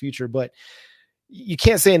him in his future. But you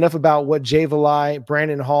can't say enough about what Jay Valai,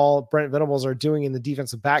 Brandon Hall, Brent Venables are doing in the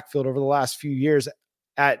defensive backfield over the last few years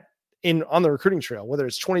on the recruiting trail, whether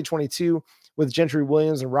it's 2022 with Gentry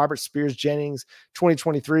Williams and Robert Spears Jennings,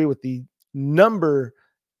 2023 with the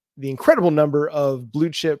incredible number of blue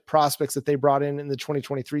chip prospects that they brought in the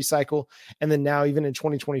 2023 cycle. And then now even in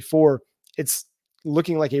 2024, it's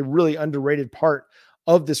looking like a really underrated part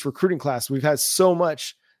of this recruiting class. We've had so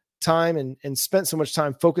much time and spent so much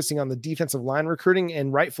time focusing on the defensive line recruiting,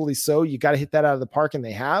 and rightfully so. You got to hit that out of the park, and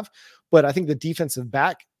they have. But I think the defensive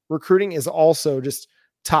back recruiting is also just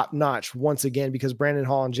top notch once again, because Brandon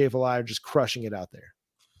Hall and Jay Valai are just crushing it out there.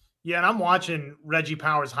 Yeah, and I'm watching Reggie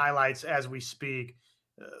Powers highlights as we speak,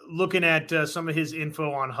 looking at some of his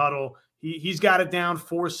info on Huddle. He's got it down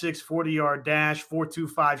 4.6 40-yard dash,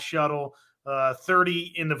 4.25 shuttle,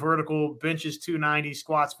 30 in the vertical, benches 290,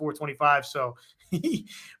 squats 425. So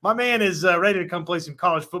my man is ready to come play some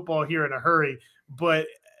college football here in a hurry. But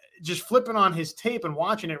just flipping on his tape and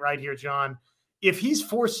watching it right here, John, if he's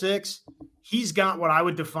 4.6, he's got what I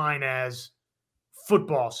would define as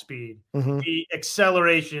football speed, the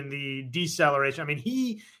acceleration, the deceleration. I mean,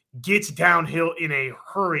 he gets downhill in a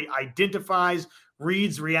hurry, identifies,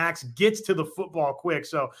 reads, reacts, gets to the football quick.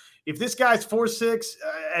 So if this guy's 4.6,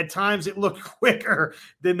 at times it looked quicker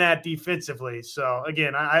than that defensively. So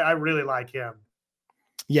again, I really like him.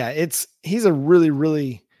 Yeah, he's a really,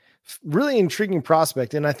 really, really intriguing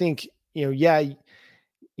prospect. And I think,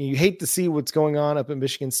 you hate to see what's going on up in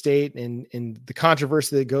Michigan State and the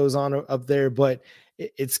controversy that goes on up there, but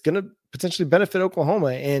it's going to potentially benefit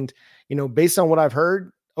Oklahoma. And, based on what I've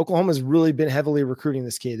heard, Oklahoma's really been heavily recruiting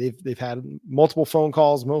this kid. They've had multiple phone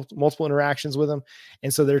calls, multiple interactions with him.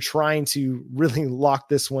 And so they're trying to really lock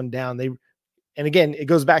this one down. And again, it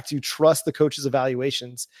goes back to trust the coach's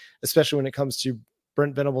evaluations, especially when it comes to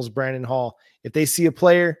Brent Venables, Brandon Hall. If they see a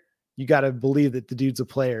player, you got to believe that the dude's a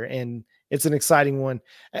player, and it's an exciting one.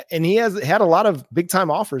 And he has had a lot of big time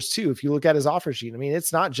offers too. If you look at his offer sheet, I mean,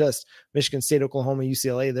 it's not just Michigan State, Oklahoma,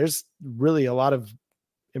 UCLA. There's really a lot of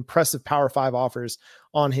impressive Power 5 offers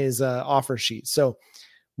on his offer sheet. So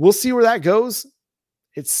we'll see where that goes.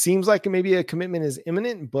 It seems like maybe a commitment is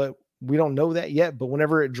imminent, but we don't know that yet. But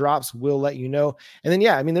whenever it drops, we'll let you know. And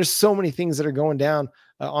then, there's so many things that are going down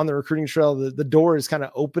on the recruiting trail. The door is kind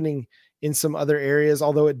of opening in some other areas,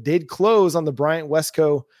 although it did close on the Bryant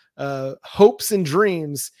Westco hopes and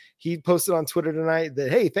dreams. He posted on Twitter tonight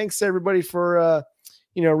that, hey, thanks to everybody for,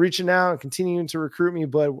 reaching out and continuing to recruit me,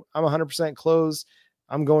 but I'm 100% closed.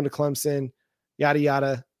 I'm going to Clemson, yada,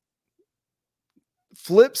 yada.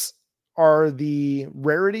 Flips are the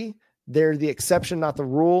rarity. They're the exception, not the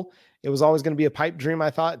rule. It was always going to be a pipe dream,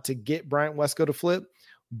 I thought, to get Bryant Westco to flip,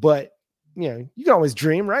 but you can always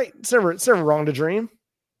dream, right? It's never wrong to dream.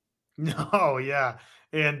 No. Yeah.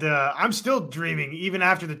 And I'm still dreaming even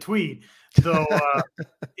after the tweet, though.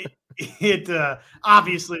 It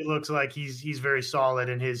obviously looks like he's very solid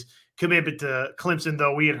in his commitment to Clemson,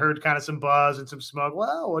 though we had heard kind of some buzz and some smoke.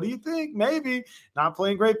 Well, what do you think? Maybe not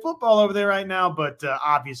playing great football over there right now, but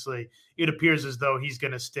obviously it appears as though he's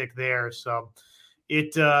going to stick there. So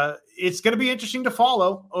it's going to be interesting to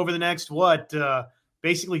follow over the next,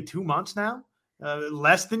 basically 2 months now,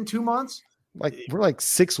 less than 2 months. We're like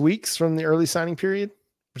 6 weeks from the early signing period,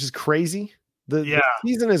 which is crazy. The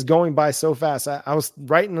season is going by so fast. I was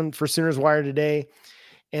writing for Sooners Wire today,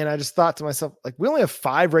 and I just thought to myself, we only have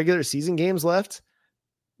 5 regular season games left.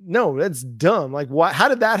 No, that's dumb. What? How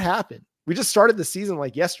did that happen? We just started the season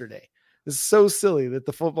yesterday. This is so silly that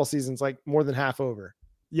the football season's more than half over.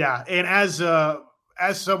 Yeah, and as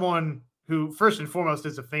someone who first and foremost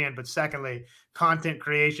is a fan, but secondly, content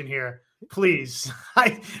creation here, please,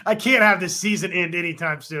 I can't have this season end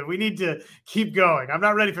anytime soon. We need to keep going. I'm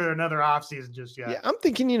not ready for another off season just yet. Yeah, I'm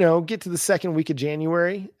thinking, get to the second week of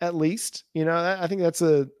January at least. I think that's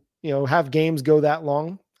have games go that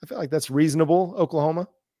long. I feel like that's reasonable. Oklahoma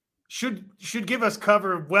should give us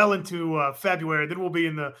cover well into February. Then we'll be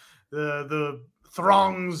in the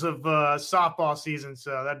throngs of softball season.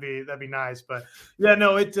 So that'd be nice. But yeah,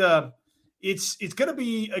 no, it's going to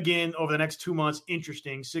be, again, over the next 2 months,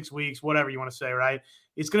 interesting, 6 weeks, whatever you want to say, right?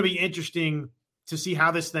 It's going to be interesting to see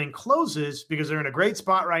how this thing closes because they're in a great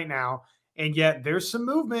spot right now. And yet there's some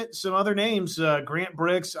movement, some other names. Grant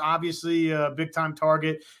Bricks, obviously a big-time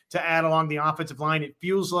target to add along the offensive line. It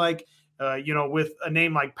feels like, with a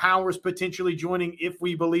name like Powers potentially joining, if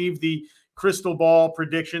we believe the crystal ball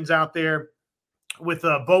predictions out there with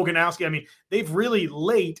Boganowski. I mean, they've really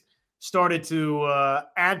late started to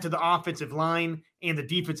add to the offensive line and the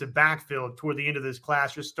defensive backfield toward the end of this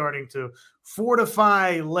class, just starting to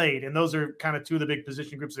fortify late. And those are kind of two of the big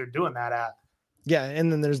position groups they're doing that at. Yeah,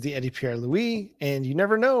 and then there's the Eddie Pierre-Louis, and you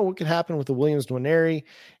never know what could happen with the Williams Nwaneri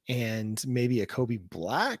and maybe a Kobe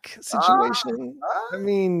Black situation. I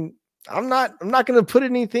mean, I'm not going to put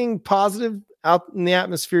anything positive out in the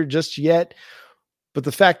atmosphere just yet, but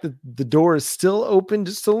the fact that the door is still open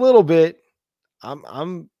just a little bit, I'm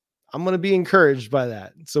going to be encouraged by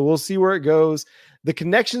that. So we'll see where it goes. The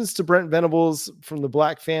connections to Brent Venables from the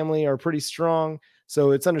Black family are pretty strong, so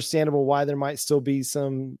it's understandable why there might still be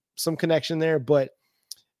some connection there. But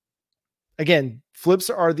again,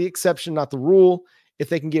 flips are the exception, not the rule. If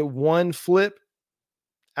they can get one flip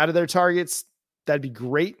out of their targets, that'd be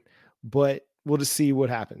great. But we'll just see what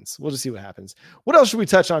happens. What else should we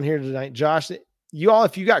touch on here tonight, Josh? You all,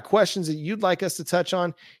 if you got questions that you'd like us to touch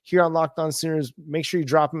on here on Locked On Sooners, make sure you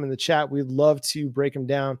drop them in the chat. We'd love to break them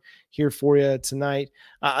down here for you tonight.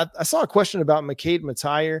 I saw a question about McCade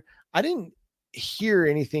Matire. I didn't hear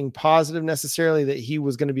anything positive necessarily that he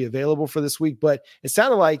was going to be available for this week, but it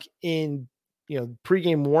sounded like in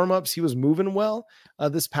pregame warmups he was moving well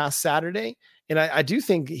this past Saturday, and I do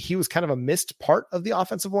think he was kind of a missed part of the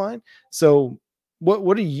offensive line. So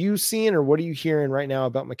what are you seeing or what are you hearing right now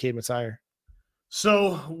about McCade Matire?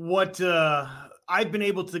 So what I've been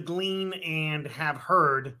able to glean and have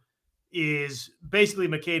heard is basically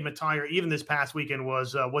McCade Matire, even this past weekend,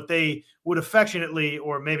 was what they would affectionately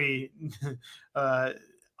or maybe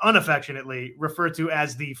unaffectionately refer to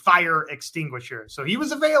as the fire extinguisher. So he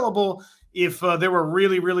was available if there were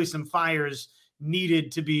really, really some fires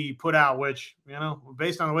needed to be put out, which,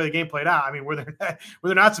 based on the way the game played out, I mean, were there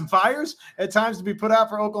not some fires at times to be put out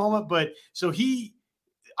for Oklahoma? But so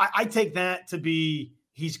I take that to be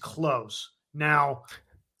he's close. Now,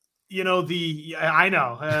 I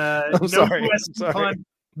know.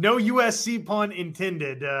 No USC pun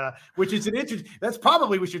intended, which is an interesting. That's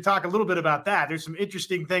probably we should talk a little bit about that. There's some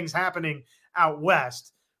interesting things happening out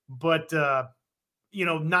west, but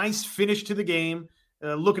nice finish to the game.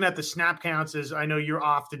 Looking at the snap counts, as I know you're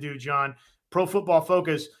off to do, John. Pro Football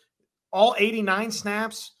Focus, all 89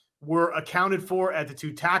 snaps were accounted for at the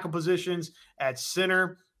two tackle positions, at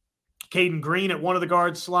center, Caden Green at one of the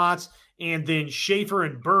guard slots, and then Schaefer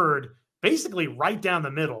and Bird basically right down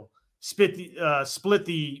the middle, split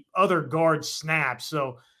the other guard snaps.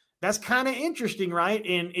 So that's kind of interesting, right?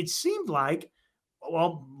 And it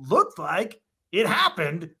looked like it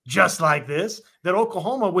happened just like this, that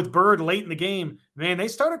Oklahoma with Bird late in the game, man, they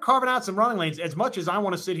started carving out some running lanes. As much as I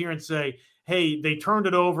want to sit here and say, hey, they turned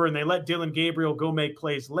it over and they let Dillon Gabriel go make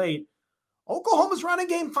plays late, Oklahoma's running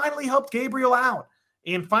game finally helped Gabriel out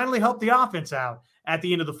and finally helped the offense out at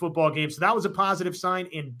the end of the football game. So that was a positive sign.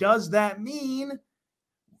 And does that mean,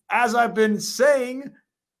 as I've been saying,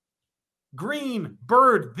 Green,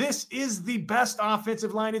 Bird, this is the best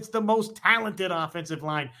offensive line. It's the most talented offensive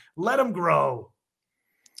line. Let them grow.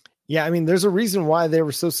 Yeah, I mean, there's a reason why they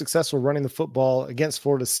were so successful running the football against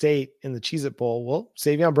Florida State in the Cheez-It Bowl. Well,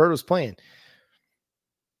 Savion Bird was playing.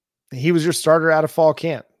 He was your starter out of fall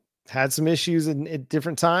camp. Had some issues at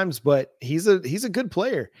different times, but he's a good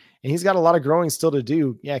player, and he's got a lot of growing still to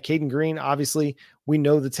do. Yeah, Caden Green, obviously, we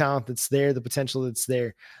know the talent that's there, the potential that's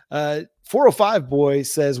there. 405 Boy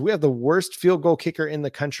says, we have the worst field goal kicker in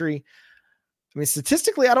the country. I mean,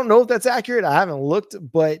 statistically, I don't know if that's accurate. I haven't looked,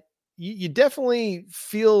 but you definitely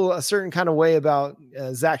feel a certain kind of way about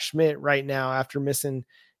Zach Schmidt right now after missing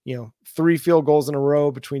 3 field goals in a row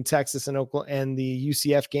between Texas and Oklahoma and the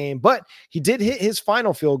UCF game, but he did hit his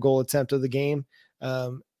final field goal attempt of the game.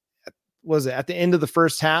 Was it at the end of the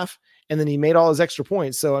first half? And then he made all his extra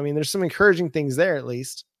points. So, I mean, there's some encouraging things there at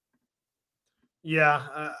least.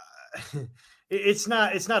 Yeah. It's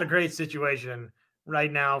not a great situation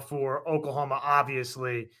right now for Oklahoma,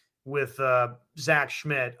 obviously, with Zach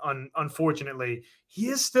Schmidt. Unfortunately, he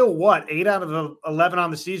is still 8 out of 11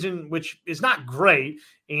 on the season, which is not great.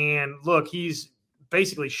 And look, he's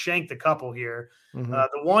basically shanked a couple here. Mm-hmm.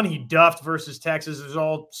 The one he duffed versus Texas, there's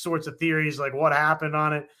all sorts of theories like what happened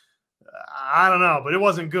on it. I don't know, but it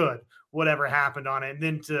wasn't good, whatever happened on it. And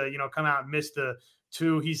then to, come out and miss the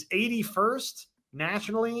 2, he's 81st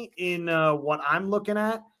nationally in what I'm looking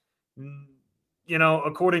at,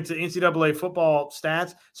 according to NCAA football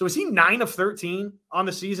stats. So is he 9 of 13 on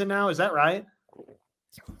the season now? Is that right?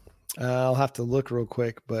 I'll have to look real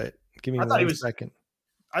quick, but give me 1 second.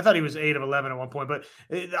 I thought he was 8 of 11 at one point, but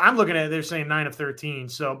I'm looking at it, they're saying 9 of 13.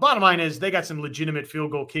 So bottom line is they got some legitimate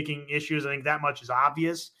field goal kicking issues. I think that much is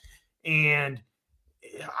obvious. And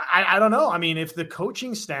I don't know. I mean, if the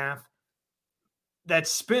coaching staff that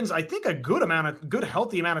spends, I think, a good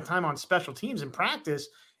healthy amount of time on special teams in practice,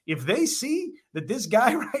 if they see that this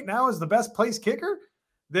guy right now is the best place kicker,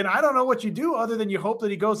 then I don't know what you do other than you hope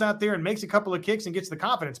that he goes out there and makes a couple of kicks and gets the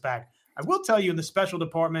confidence back. I will tell you in the special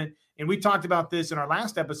department, and we talked about this in our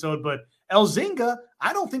last episode, but Elzinga,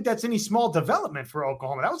 I don't think that's any small development for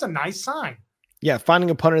Oklahoma. That was a nice sign. Yeah, finding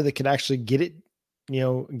a punter that could actually get it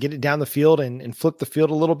down the field and flip the field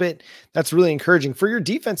a little bit. That's really encouraging for your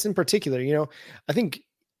defense in particular. I think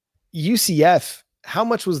UCF, how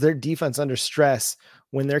much was their defense under stress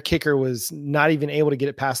when their kicker was not even able to get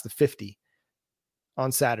it past the 50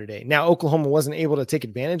 on Saturday? Now, Oklahoma wasn't able to take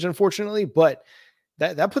advantage, unfortunately, but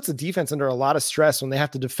that puts the defense under a lot of stress when they have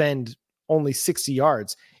to defend only 60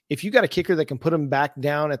 yards. If you got a kicker that can put them back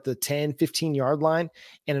down at the 10, 15 yard line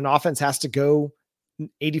and an offense has to go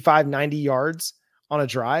 85, 90 yards on a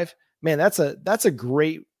drive, man, that's a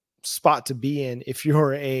great spot to be in if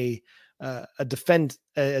you're a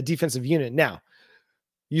defensive unit. Now,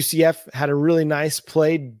 UCF had a really nice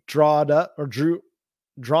play drawn up.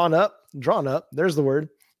 There's the word,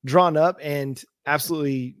 drawn up, and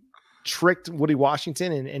absolutely tricked Woody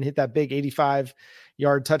Washington and hit that big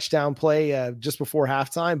 85-yard touchdown play just before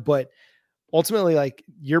halftime. But ultimately, like,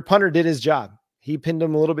 your punter did his job. He pinned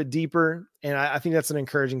him a little bit deeper, and I think that's an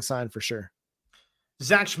encouraging sign for sure.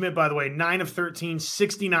 Zach Schmidt, by the way, 9 of 13,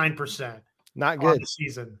 69%. Not good. On the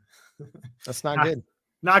season. That's not good.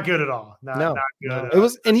 Not good at all. Not good. It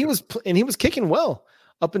was, and he was kicking well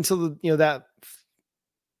up until that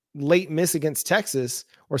late miss against Texas,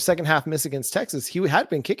 or second half miss against Texas. He had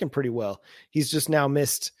been kicking pretty well. He's just now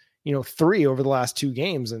missed 3 over the last 2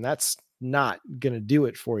 games, and that's not going to do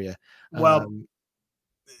it for you. Well,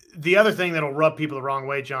 the other thing that'll rub people the wrong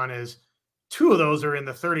way, John, is 2 of those are in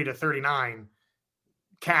the 30 to 39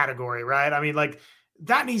 category, right? I mean, like,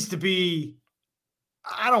 that needs to be,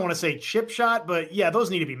 I don't want to say chip shot, but yeah,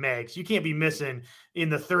 those need to be makes. You can't be missing in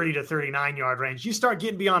the 30 to 39 yard range. You start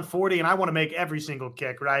getting beyond 40, and I want to make every single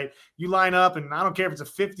kick, right? You line up, and I don't care if it's a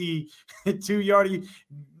 52 yard.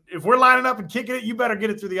 If we're lining up and kicking it, you better get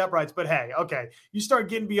it through the uprights. But hey, okay, you start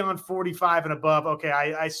getting beyond 45 and above. Okay,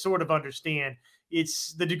 I sort of understand.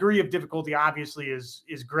 It's the degree of difficulty obviously is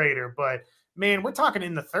greater, but man, we're talking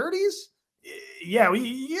in the 30s. Yeah,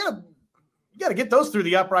 you gotta get those through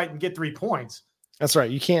the upright and get 3 points. That's right.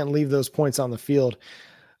 You can't leave those points on the field.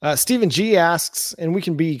 Stephen G asks, and we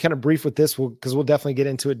can be kind of brief with this because we'll definitely get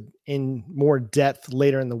into it in more depth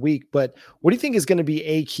later in the week, but what do you think is going to be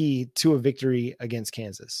a key to a victory against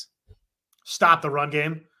Kansas? Stop the run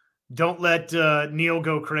game. Don't let Neal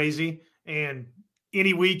go crazy. And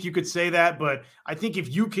any week you could say that, but I think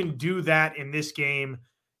if you can do that in this game,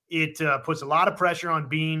 it puts a lot of pressure on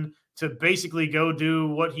Bean to basically go do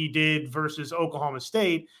what he did versus Oklahoma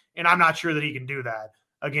State. And I'm not sure that he can do that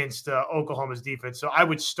against Oklahoma's defense. So I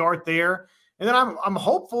would start there. And then I'm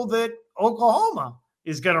hopeful that Oklahoma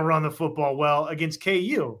is going to run the football well against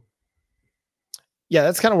KU. Yeah,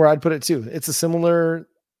 that's kind of where I'd put it too. It's a similar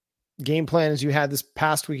game plan as you had this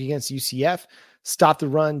past week against UCF. Stop the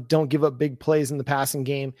run. Don't give up big plays in the passing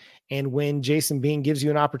game. And when Jason Bean gives you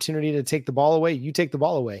an opportunity to take the ball away, you take the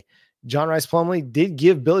ball away. John Rice Plumlee did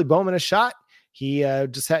give Billy Bowman a shot. He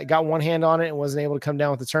just got one hand on it and wasn't able to come down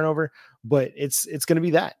with the turnover, but it's going to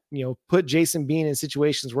be that, put Jason Bean in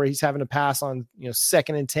situations where he's having to pass on,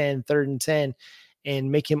 2nd and 10, 3rd and 10,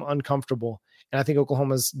 and make him uncomfortable. And I think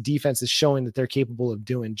Oklahoma's defense is showing that they're capable of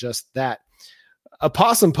doing just that. A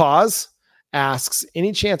Possum Pause asks,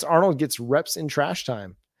 any chance Arnold gets reps in trash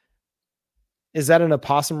time? Is that an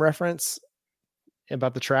opossum reference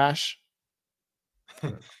about the trash?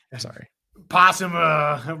 Sorry. Possum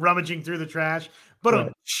rummaging through the trash. But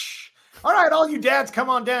Right. All right, all you dads, come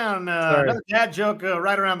on down. Another dad joke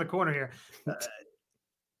right around the corner here.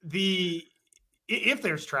 If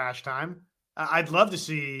there's trash time, I'd love to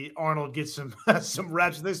see Arnold get some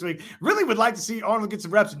reps this week. Really would like to see Arnold get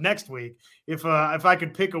some reps next week. If I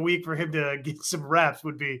could pick a week for him to get some reps,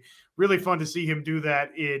 would be really fun to see him do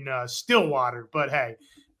that in Stillwater. But hey,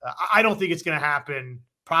 I don't think it's going to happen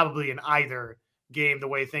probably in either game the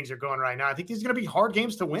way things are going right now. I think these are going to be hard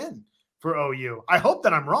games to win for OU. I hope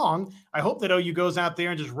that I'm wrong. I hope that OU goes out there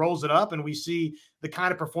and just rolls it up and we see the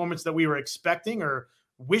kind of performance that we were expecting or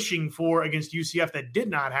wishing for against UCF that did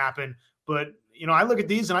not happen. But, I look at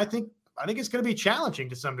these and I think it's going to be challenging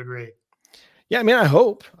to some degree. Yeah, I mean, I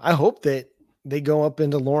hope that they go up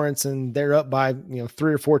into Lawrence and they're up by,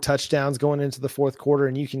 3 or 4 touchdowns going into the fourth quarter,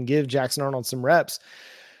 and you can give Jackson Arnold some reps.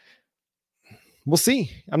 We'll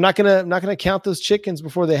see. I'm not going to count those chickens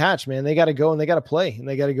before they hatch, man. They got to go and they got to play, and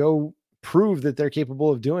they got to go prove that they're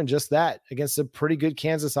capable of doing just that against a pretty good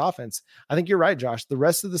Kansas offense. I think you're right, Josh. The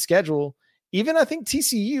rest of the schedule, even I think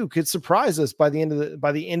TCU could surprise us by the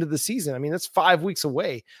end of the season. I mean, that's 5 weeks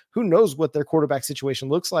away. Who knows what their quarterback situation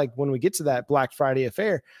looks like when we get to that Black Friday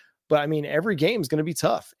affair? But I mean, every game is going to be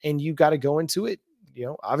tough, and you got to go into it,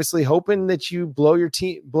 obviously hoping that you blow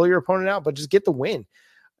your opponent out, but just get the win.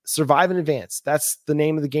 Survive in advance. That's the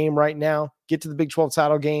name of the game right now. Get to the Big 12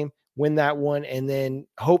 title game, win that one, and then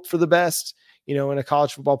hope for the best, in a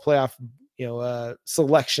college football playoff,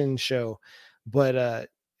 selection show. But,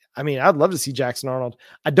 I mean, I'd love to see Jackson Arnold.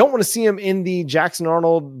 I don't want to see him in the Jackson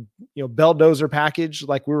Arnold, belldozer package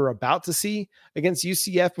like we were about to see against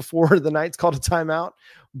UCF before the Knights called a timeout.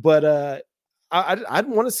 But I'd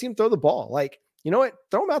want to see him throw the ball. Like, you know what?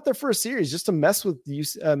 Throw him out there for a series just to mess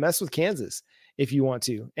with Kansas if you want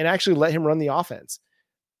to, and actually let him run the offense.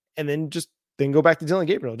 And then go back to Dillon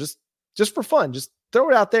Gabriel, just for fun. Just throw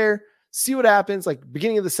it out there, see what happens, like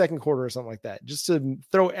beginning of the second quarter or something like that, just to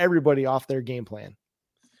throw everybody off their game plan.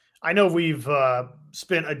 I know we've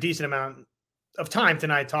spent a decent amount of time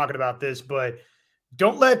tonight talking about this, but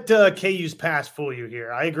don't let KU's past fool you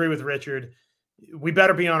here. I agree with Richard. We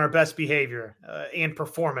better be on our best behavior and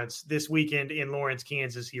performance this weekend in Lawrence,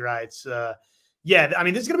 Kansas, he writes. Yeah, I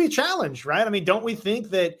mean, this is going to be a challenge, right? I mean, don't we think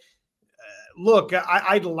that, look,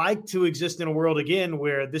 I'd like to exist in a world again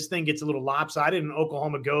where this thing gets a little lopsided and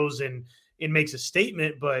Oklahoma goes and makes a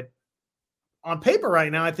statement, but on paper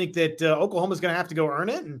right now, I think that Oklahoma's going to have to go earn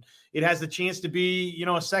it, and it has the chance to be,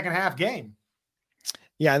 a second half game.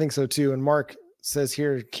 Yeah, I think so too. And Mark says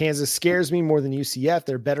here, Kansas scares me more than UCF.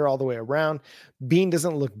 They're better all the way around. Bean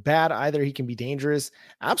doesn't look bad either. He can be dangerous.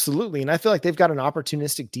 Absolutely. And I feel like they've got an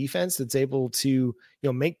opportunistic defense that's able to,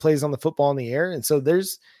 make plays on the football in the air. And so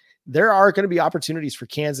there are going to be opportunities for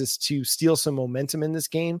Kansas to steal some momentum in this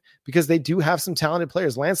game because they do have some talented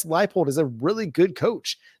players. Lance Leipold is a really good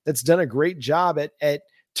coach that's done a great job at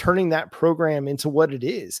turning that program into what it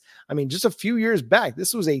is. I mean, just a few years back,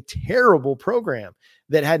 this was a terrible program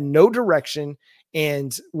that had no direction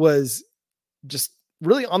and was just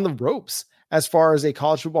really on the ropes as far as a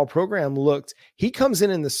college football program looked. He comes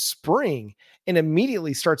in the spring and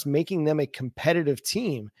immediately starts making them a competitive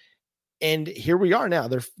team. And here we are now.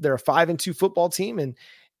 They're a 5-2 football team,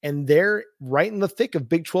 and they're right in the thick of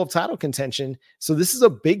Big 12 title contention. So this is a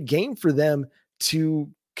big game for them to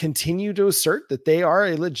continue to assert that they are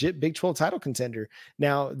a legit Big 12 title contender.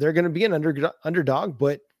 Now they're going to be an underdog,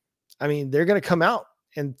 but I mean, they're going to come out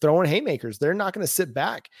and throwing haymakers. They're not going to sit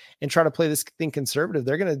back and try to play this thing conservative.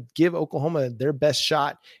 They're going to give Oklahoma their best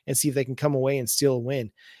shot and see if they can come away and steal a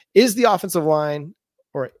win. It's the offensive line.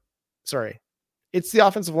 They're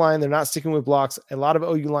not sticking with blocks. A lot of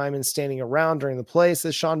OU linemen standing around during the play,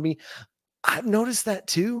 says Sean B. I've noticed that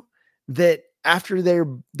too, that after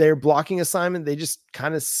their blocking assignment, they just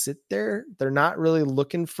kind of sit there. They're not really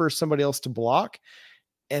looking for somebody else to block.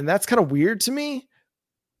 And that's kind of weird to me.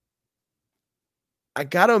 I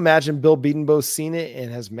got to imagine Bill Bedenbaugh's seen it and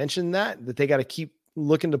has mentioned that they got to keep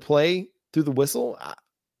looking to play through the whistle. I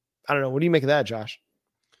don't know. What do you make of that, Josh?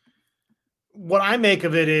 What I make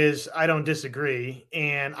of it is I don't disagree.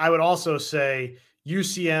 And I would also say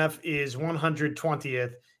UCF is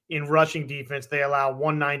 120th in rushing defense. They allow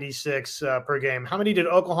 196 per game. How many did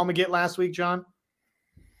Oklahoma get last week, John?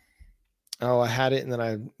 Oh, I had it and then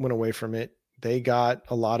I went away from it. They got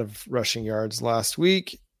a lot of rushing yards last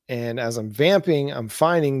week. And as I'm vamping, I'm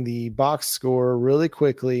finding the box score really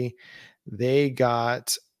quickly. They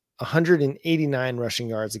got 189 rushing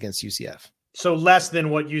yards against UCF. So less than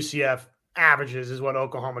what UCF averages is what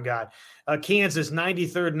Oklahoma got. Kansas,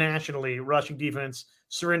 93rd nationally, rushing defense,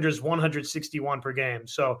 surrenders 161 per game.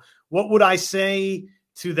 So what would I say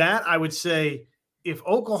to that? I would say if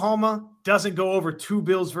Oklahoma doesn't go over 2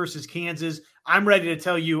 Bills versus Kansas, I'm ready to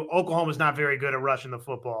tell you Oklahoma's not very good at rushing the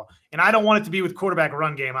football. And I don't want it to be with quarterback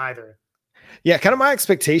run game either. Yeah, kind of my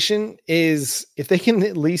expectation is if they can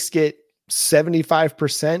at least get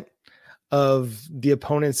 75% of the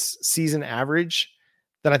opponent's season average,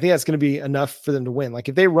 then I think that's going to be enough for them to win. Like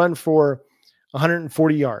if they run for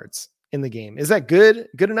 140 yards in the game, is that good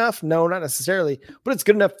enough? No, not necessarily, but it's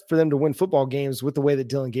good enough for them to win football games with the way that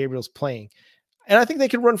Dillon Gabriel's playing. And I think they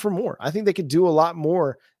could run for more. I think they could do a lot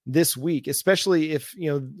more this week, especially if,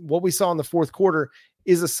 what we saw in the fourth quarter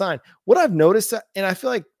is a sign. What I've noticed, and I feel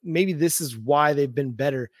like maybe this is why they've been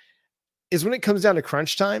better, is when it comes down to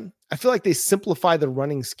crunch time, I feel like they simplify the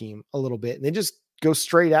running scheme a little bit and they just go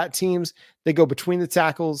straight at teams. They go between the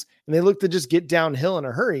tackles and they look to just get downhill in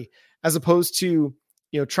a hurry, as opposed to,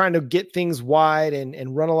 trying to get things wide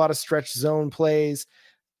and run a lot of stretch zone plays.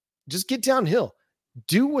 Just get downhill.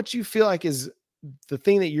 Do what you feel like is the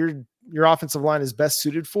thing that your offensive line is best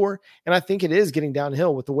suited for. And I think it is getting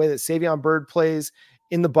downhill with the way that Savion Byrd plays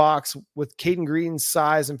in the box with Caden Green's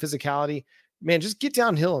size and physicality. Man, just get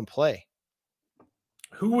downhill and play.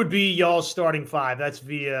 Who would be y'all's starting five? That's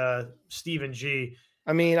via Stephen G.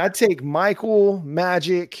 I mean, I'd take Michael,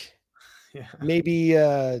 Magic, maybe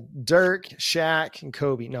Dirk, Shaq, and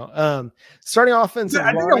Kobe. No, starting offensive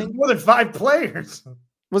line. I think that was more than 5 players.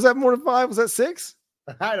 Was that more than 5? Was that 6?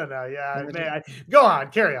 I don't know. Yeah, man. Go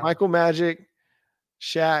on, carry on. Michael, Magic,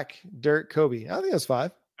 Shaq, Dirk, Kobe. I think it was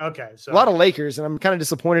 5. Okay, so a lot of Lakers, and I'm kind of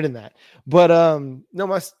disappointed in that. But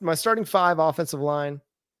no, my starting 5 offensive line.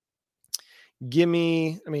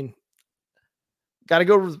 Got to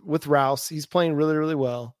go with Rouse. He's playing really, really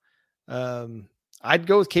well. I'd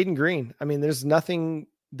go with Caden Green. I mean, there's nothing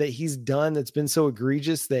that he's done that's been so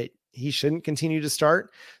egregious that he shouldn't continue to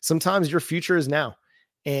start. Sometimes your future is now,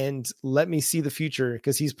 and let me see the future,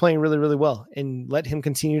 because he's playing really, really well, and let him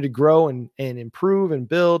continue to grow and improve and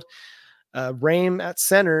build. Rame at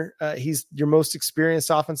center. He's your most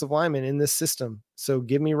experienced offensive lineman in this system. So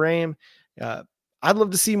give me Rame. I'd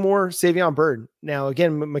love to see more Savion Byrd. Now,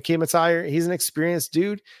 again, McKay Matire, he's an experienced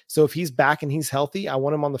dude. So if he's back and he's healthy, I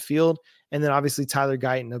want him on the field. And then obviously Tyler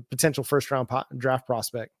Guyton, a potential first-round draft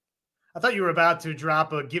prospect. I thought you were about to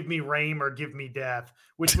drop a "Give me Rame" or "Give me Death,"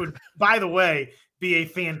 which would, by the way, be a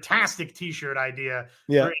fantastic T-shirt idea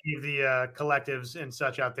for any of the collectives and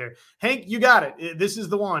such out there. Hank, you got it. This is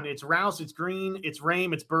the one. It's Rouse, it's Green, it's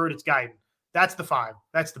Rame, it's Byrd, it's Guyton. That's the 5.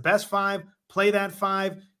 That's the best 5. Play that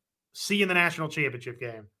 5. See you in the national championship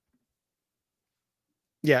game.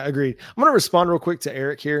 Yeah, agreed. I'm going to respond real quick to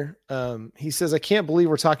Eric here. He says, I can't believe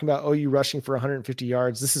we're talking about OU rushing for 150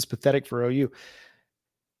 yards. This is pathetic for OU.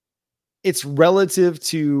 It's relative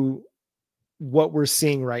to what we're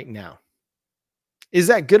seeing right now. Is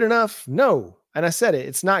that good enough? No. And I said it,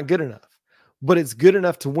 it's not good enough, but it's good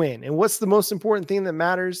enough to win. And what's the most important thing that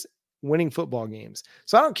matters? Winning football games.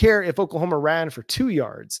 So I don't care if Oklahoma ran for 2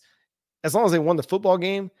 yards. As long as they won the football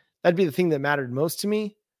game, that'd be the thing that mattered most to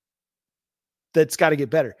me. That's got to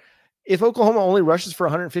get better. If Oklahoma only rushes for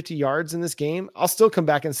 150 yards in this game, I'll still come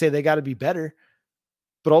back and say they got to be better.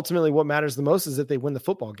 But ultimately what matters the most is that they win the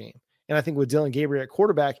football game. And I think with Dillon Gabriel at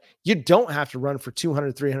quarterback, you don't have to run for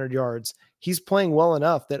 200, 300 yards. He's playing well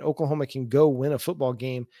enough that Oklahoma can go win a football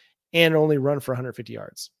game and only run for 150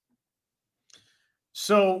 yards.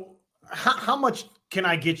 So how much can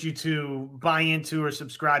I get you to buy into or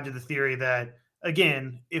subscribe to the theory that,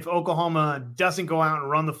 again, if Oklahoma doesn't go out and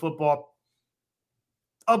run the football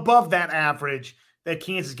above that average that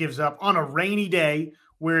Kansas gives up on a rainy day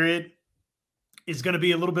where it is going to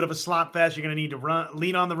be a little bit of a slot fest, you're going to need to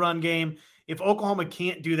lean on the run game. If Oklahoma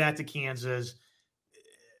can't do that to Kansas,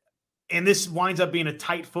 and this winds up being a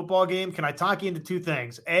tight football game, can I talk you into 2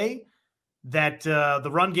 things? A, that the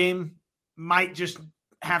run game might just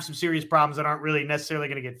have some serious problems that aren't really necessarily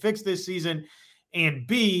going to get fixed this season. And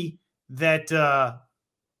B, that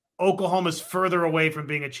Oklahoma's further away from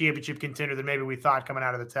being a championship contender than maybe we thought coming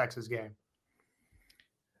out of the Texas game.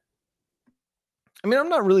 I mean, I'm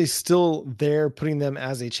not really still there putting them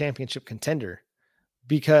as a championship contender,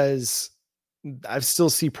 because I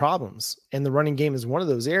still see problems, and the running game is one of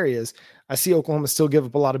those areas. I see Oklahoma still give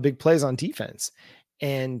up a lot of big plays on defense,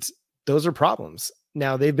 and those are problems.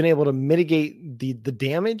 Now, they've been able to mitigate the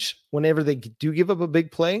damage whenever they do give up a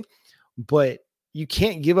big play, but you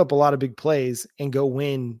can't give up a lot of big plays and go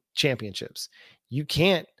win championships. You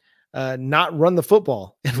can't not run the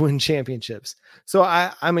football and win championships. So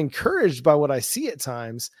I'm encouraged by what I see at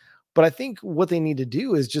times, but I think what they need to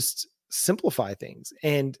do is just simplify things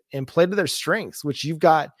and play to their strengths, which you've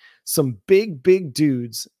got some big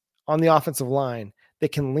dudes on the offensive line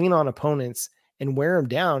that can lean on opponents and wear them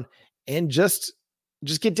down, and just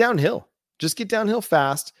get downhill. Just get downhill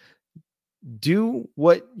fast. Do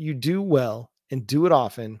what you do well and do it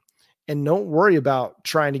often, and don't worry about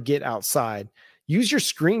trying to get outside. Use your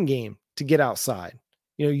screen game to get outside.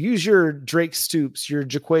 Use your Drake Stoops, your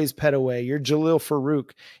Jaquays Petaway, your Jalil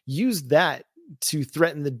Farouk. Use that to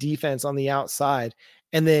threaten the defense on the outside,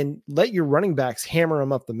 and then let your running backs hammer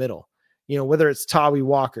them up the middle. Whether it's Tawi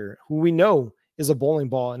Walker, who we know is a bowling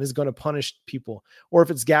ball and is going to punish people, or if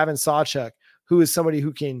it's Gavin Sawchuk, who is somebody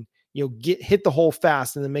who can, hit the hole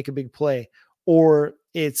fast and then make a big play, or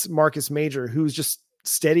it's Marcus Major, who's just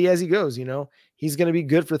steady as he goes. He's going to be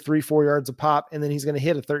good for 3-4 yards a pop, and then he's going to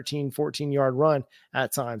hit a 13-14 yard run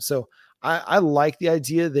at times. So I like the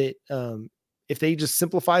idea that if they just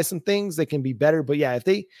simplify some things, they can be better. But yeah,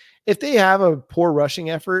 if they have a poor rushing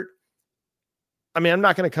effort, I mean, I'm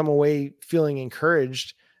not going to come away feeling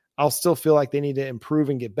encouraged. I'll still feel like they need to improve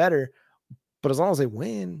and get better. But as long as they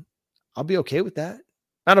win, I'll be okay with that.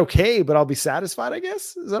 Not okay, but I'll be satisfied, I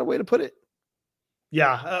guess. Is that a way to put it?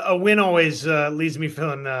 Yeah, a win always leaves me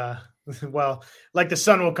feeling, well, like the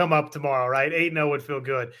sun will come up tomorrow, right? 8-0 would feel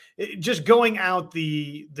good. Just going out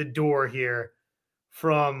the door here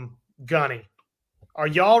from Gunny. Are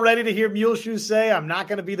y'all ready to hear Muleshoe say, I'm not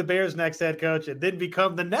going to be the Bears' next head coach and then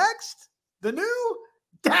become the new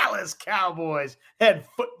Dallas Cowboys head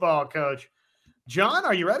football coach? John,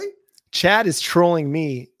 are you ready? Chad is trolling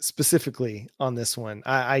me specifically on this one.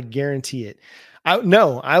 I guarantee it.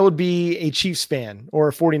 I would be a Chiefs fan or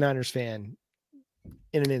a 49ers fan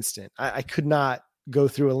in an instant. I could not go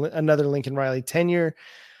through another Lincoln Riley tenure.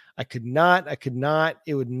 I could not.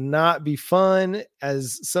 It would not be fun.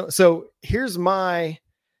 So here's my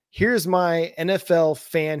NFL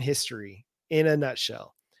fan history in a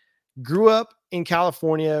nutshell. Grew up in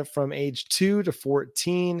California from age 2 to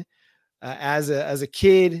 14 as a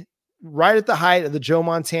kid. Right at the height of the Joe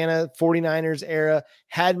Montana 49ers era,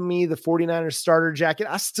 had me the 49ers starter jacket.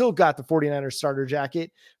 I still got the 49ers starter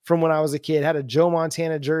jacket from when I was a kid, had a Joe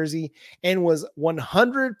Montana jersey, and was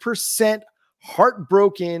 100%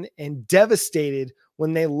 heartbroken and devastated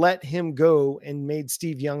when they let him go and made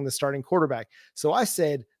Steve Young the starting quarterback. So I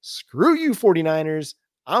said, screw you 49ers.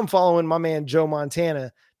 I'm following my man Joe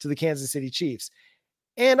Montana to the Kansas City Chiefs.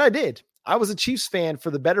 And I did. I was a Chiefs fan for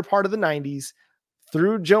the better part of the 90s.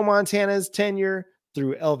 Through Joe Montana's tenure,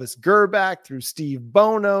 through Elvis Gerback, through Steve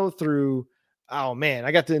Bono, through, oh man,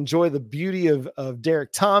 I got to enjoy the beauty of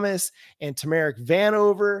Derek Thomas and Tamarick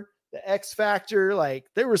Vanover, the X Factor. Like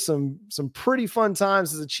there were some pretty fun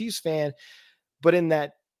times as a Chiefs fan. But in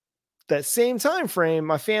that same time frame,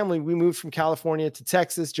 my family, we moved from California to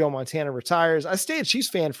Texas. Joe Montana retires. I stayed a Chiefs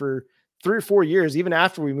fan for 3 or 4 years, even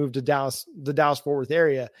after we moved to Dallas, the Dallas-Fort Worth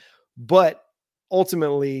area. But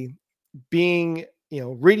ultimately being,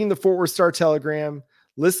 reading the Fort Worth Star-Telegram,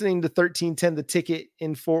 listening to 1310 The Ticket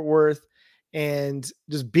in Fort Worth, and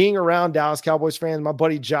just being around Dallas Cowboys fans. My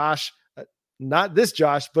buddy Josh, not this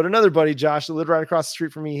Josh, but another buddy Josh that lived right across the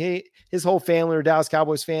street from me. His whole family were Dallas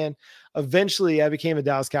Cowboys fan. Eventually, I became a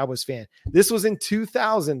Dallas Cowboys fan. This was in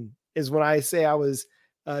 2000 is when I say I was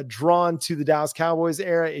drawn to the Dallas Cowboys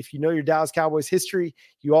era. If you know your Dallas Cowboys history,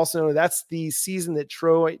 you also know that's the season that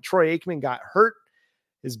Troy Aikman got hurt,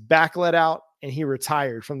 his back let out, and he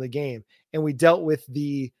retired from the game. And we dealt with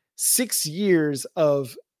the 6 years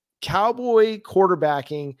of Cowboy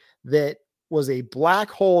quarterbacking that was a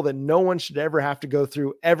black hole that no one should ever have to go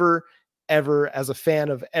through ever as a fan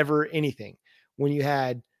of ever anything. When you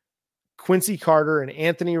had Quincy Carter and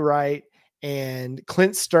Anthony Wright and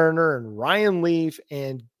Clint Sterner and Ryan Leaf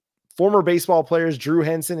and former baseball players Drew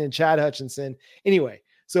Henson and Chad Hutchinson. Anyway,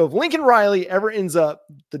 so if Lincoln Riley ever ends up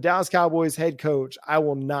the Dallas Cowboys head coach, I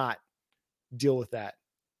will not deal with that.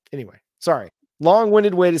 Anyway, sorry.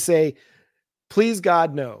 Long-winded way to say, please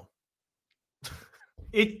God, no.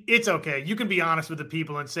 It's okay. You can be honest with the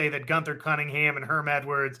people and say that Gunther Cunningham and Herm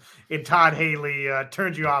Edwards and Todd Haley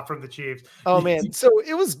turned you off from the Chiefs. Oh man. So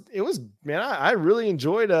it was, man, I really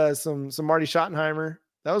enjoyed some Marty Schottenheimer.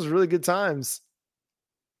 That was really good times.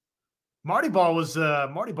 Marty Ball was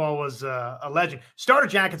a legend. Starter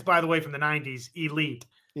jackets, by the way, from the 90s, elite.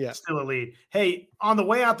 Yeah. Still elite. Hey, on the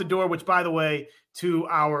way out the door, which by the way, to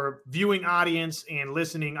our viewing audience and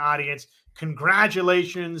listening audience,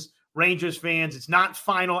 congratulations, Rangers fans. It's not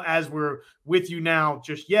final as we're with you now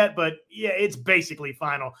just yet, but yeah, it's basically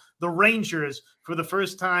final. The Rangers, for the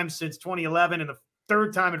first time since 2011 and the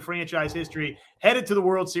third time in franchise history, headed to the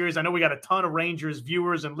World Series. I know we got a ton of Rangers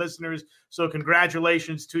viewers and listeners, so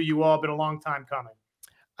congratulations to you all. Been a long time coming.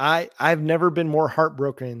 I've never been more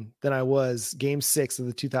heartbroken than I was Game 6 of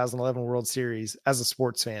the 2011 World Series as a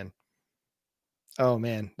sports fan. Oh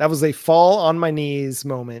man, that was a fall on my knees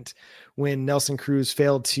moment when Nelson Cruz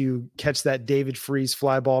failed to catch that David Freese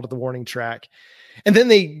fly ball to the warning track. And then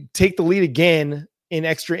they take the lead again in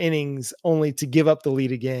extra innings only to give up the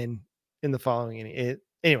lead again in the following inning.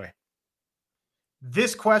 Anyway.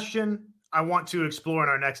 This question I want to explore in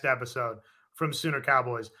our next episode from Sooner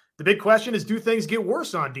Cowboys. The big question is, do things get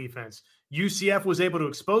worse on defense? UCF was able to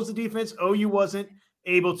expose the defense. OU wasn't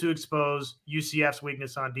able to expose UCF's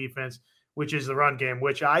weakness on defense, which is the run game,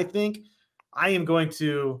 which I think I am going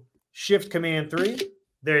to shift command 3.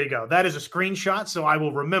 There you go. That is a screenshot, so I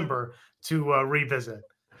will remember to revisit.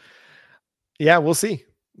 Yeah, we'll see.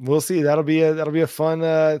 We'll see. That'll be a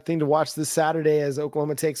fun thing to watch this Saturday as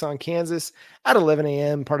Oklahoma takes on Kansas at 11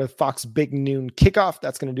 a.m. part of Fox Big Noon Kickoff.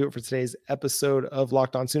 That's going to do it for today's episode of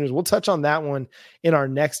Locked On Sooners. We'll touch on that one in our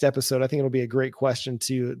next episode. I think it'll be a great question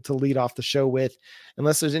to lead off the show with.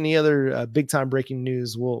 Unless there's any other big time breaking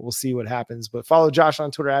news, we'll see what happens. But follow Josh on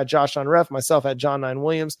Twitter at JoshOnRef, myself at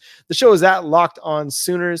John9Williams. The show is at Locked On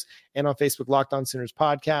Sooners and on Facebook, Locked On Sooners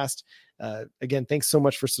Podcast. Again, thanks so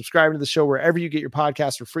much for subscribing to the show wherever you get your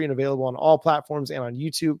podcasts are free and available on all platforms and on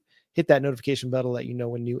YouTube. Hit that notification bell to let you know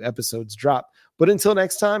when new episodes drop. But until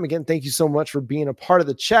next time, again, thank you so much for being a part of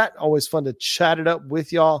the chat. Always fun to chat it up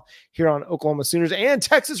with y'all here on Oklahoma Sooners and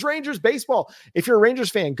Texas Rangers baseball. If you're a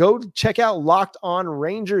Rangers fan, go check out Locked On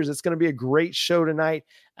Rangers. It's going to be a great show tonight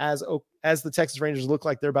as the Texas Rangers look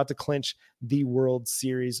like they're about to clinch the World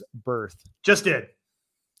Series berth. Just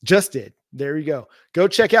did. There you go. Go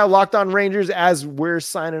check out Locked On Rangers as we're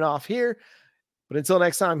signing off here. But until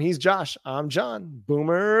next time, he's Josh. I'm John.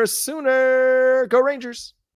 Boomer Sooner. Go Rangers.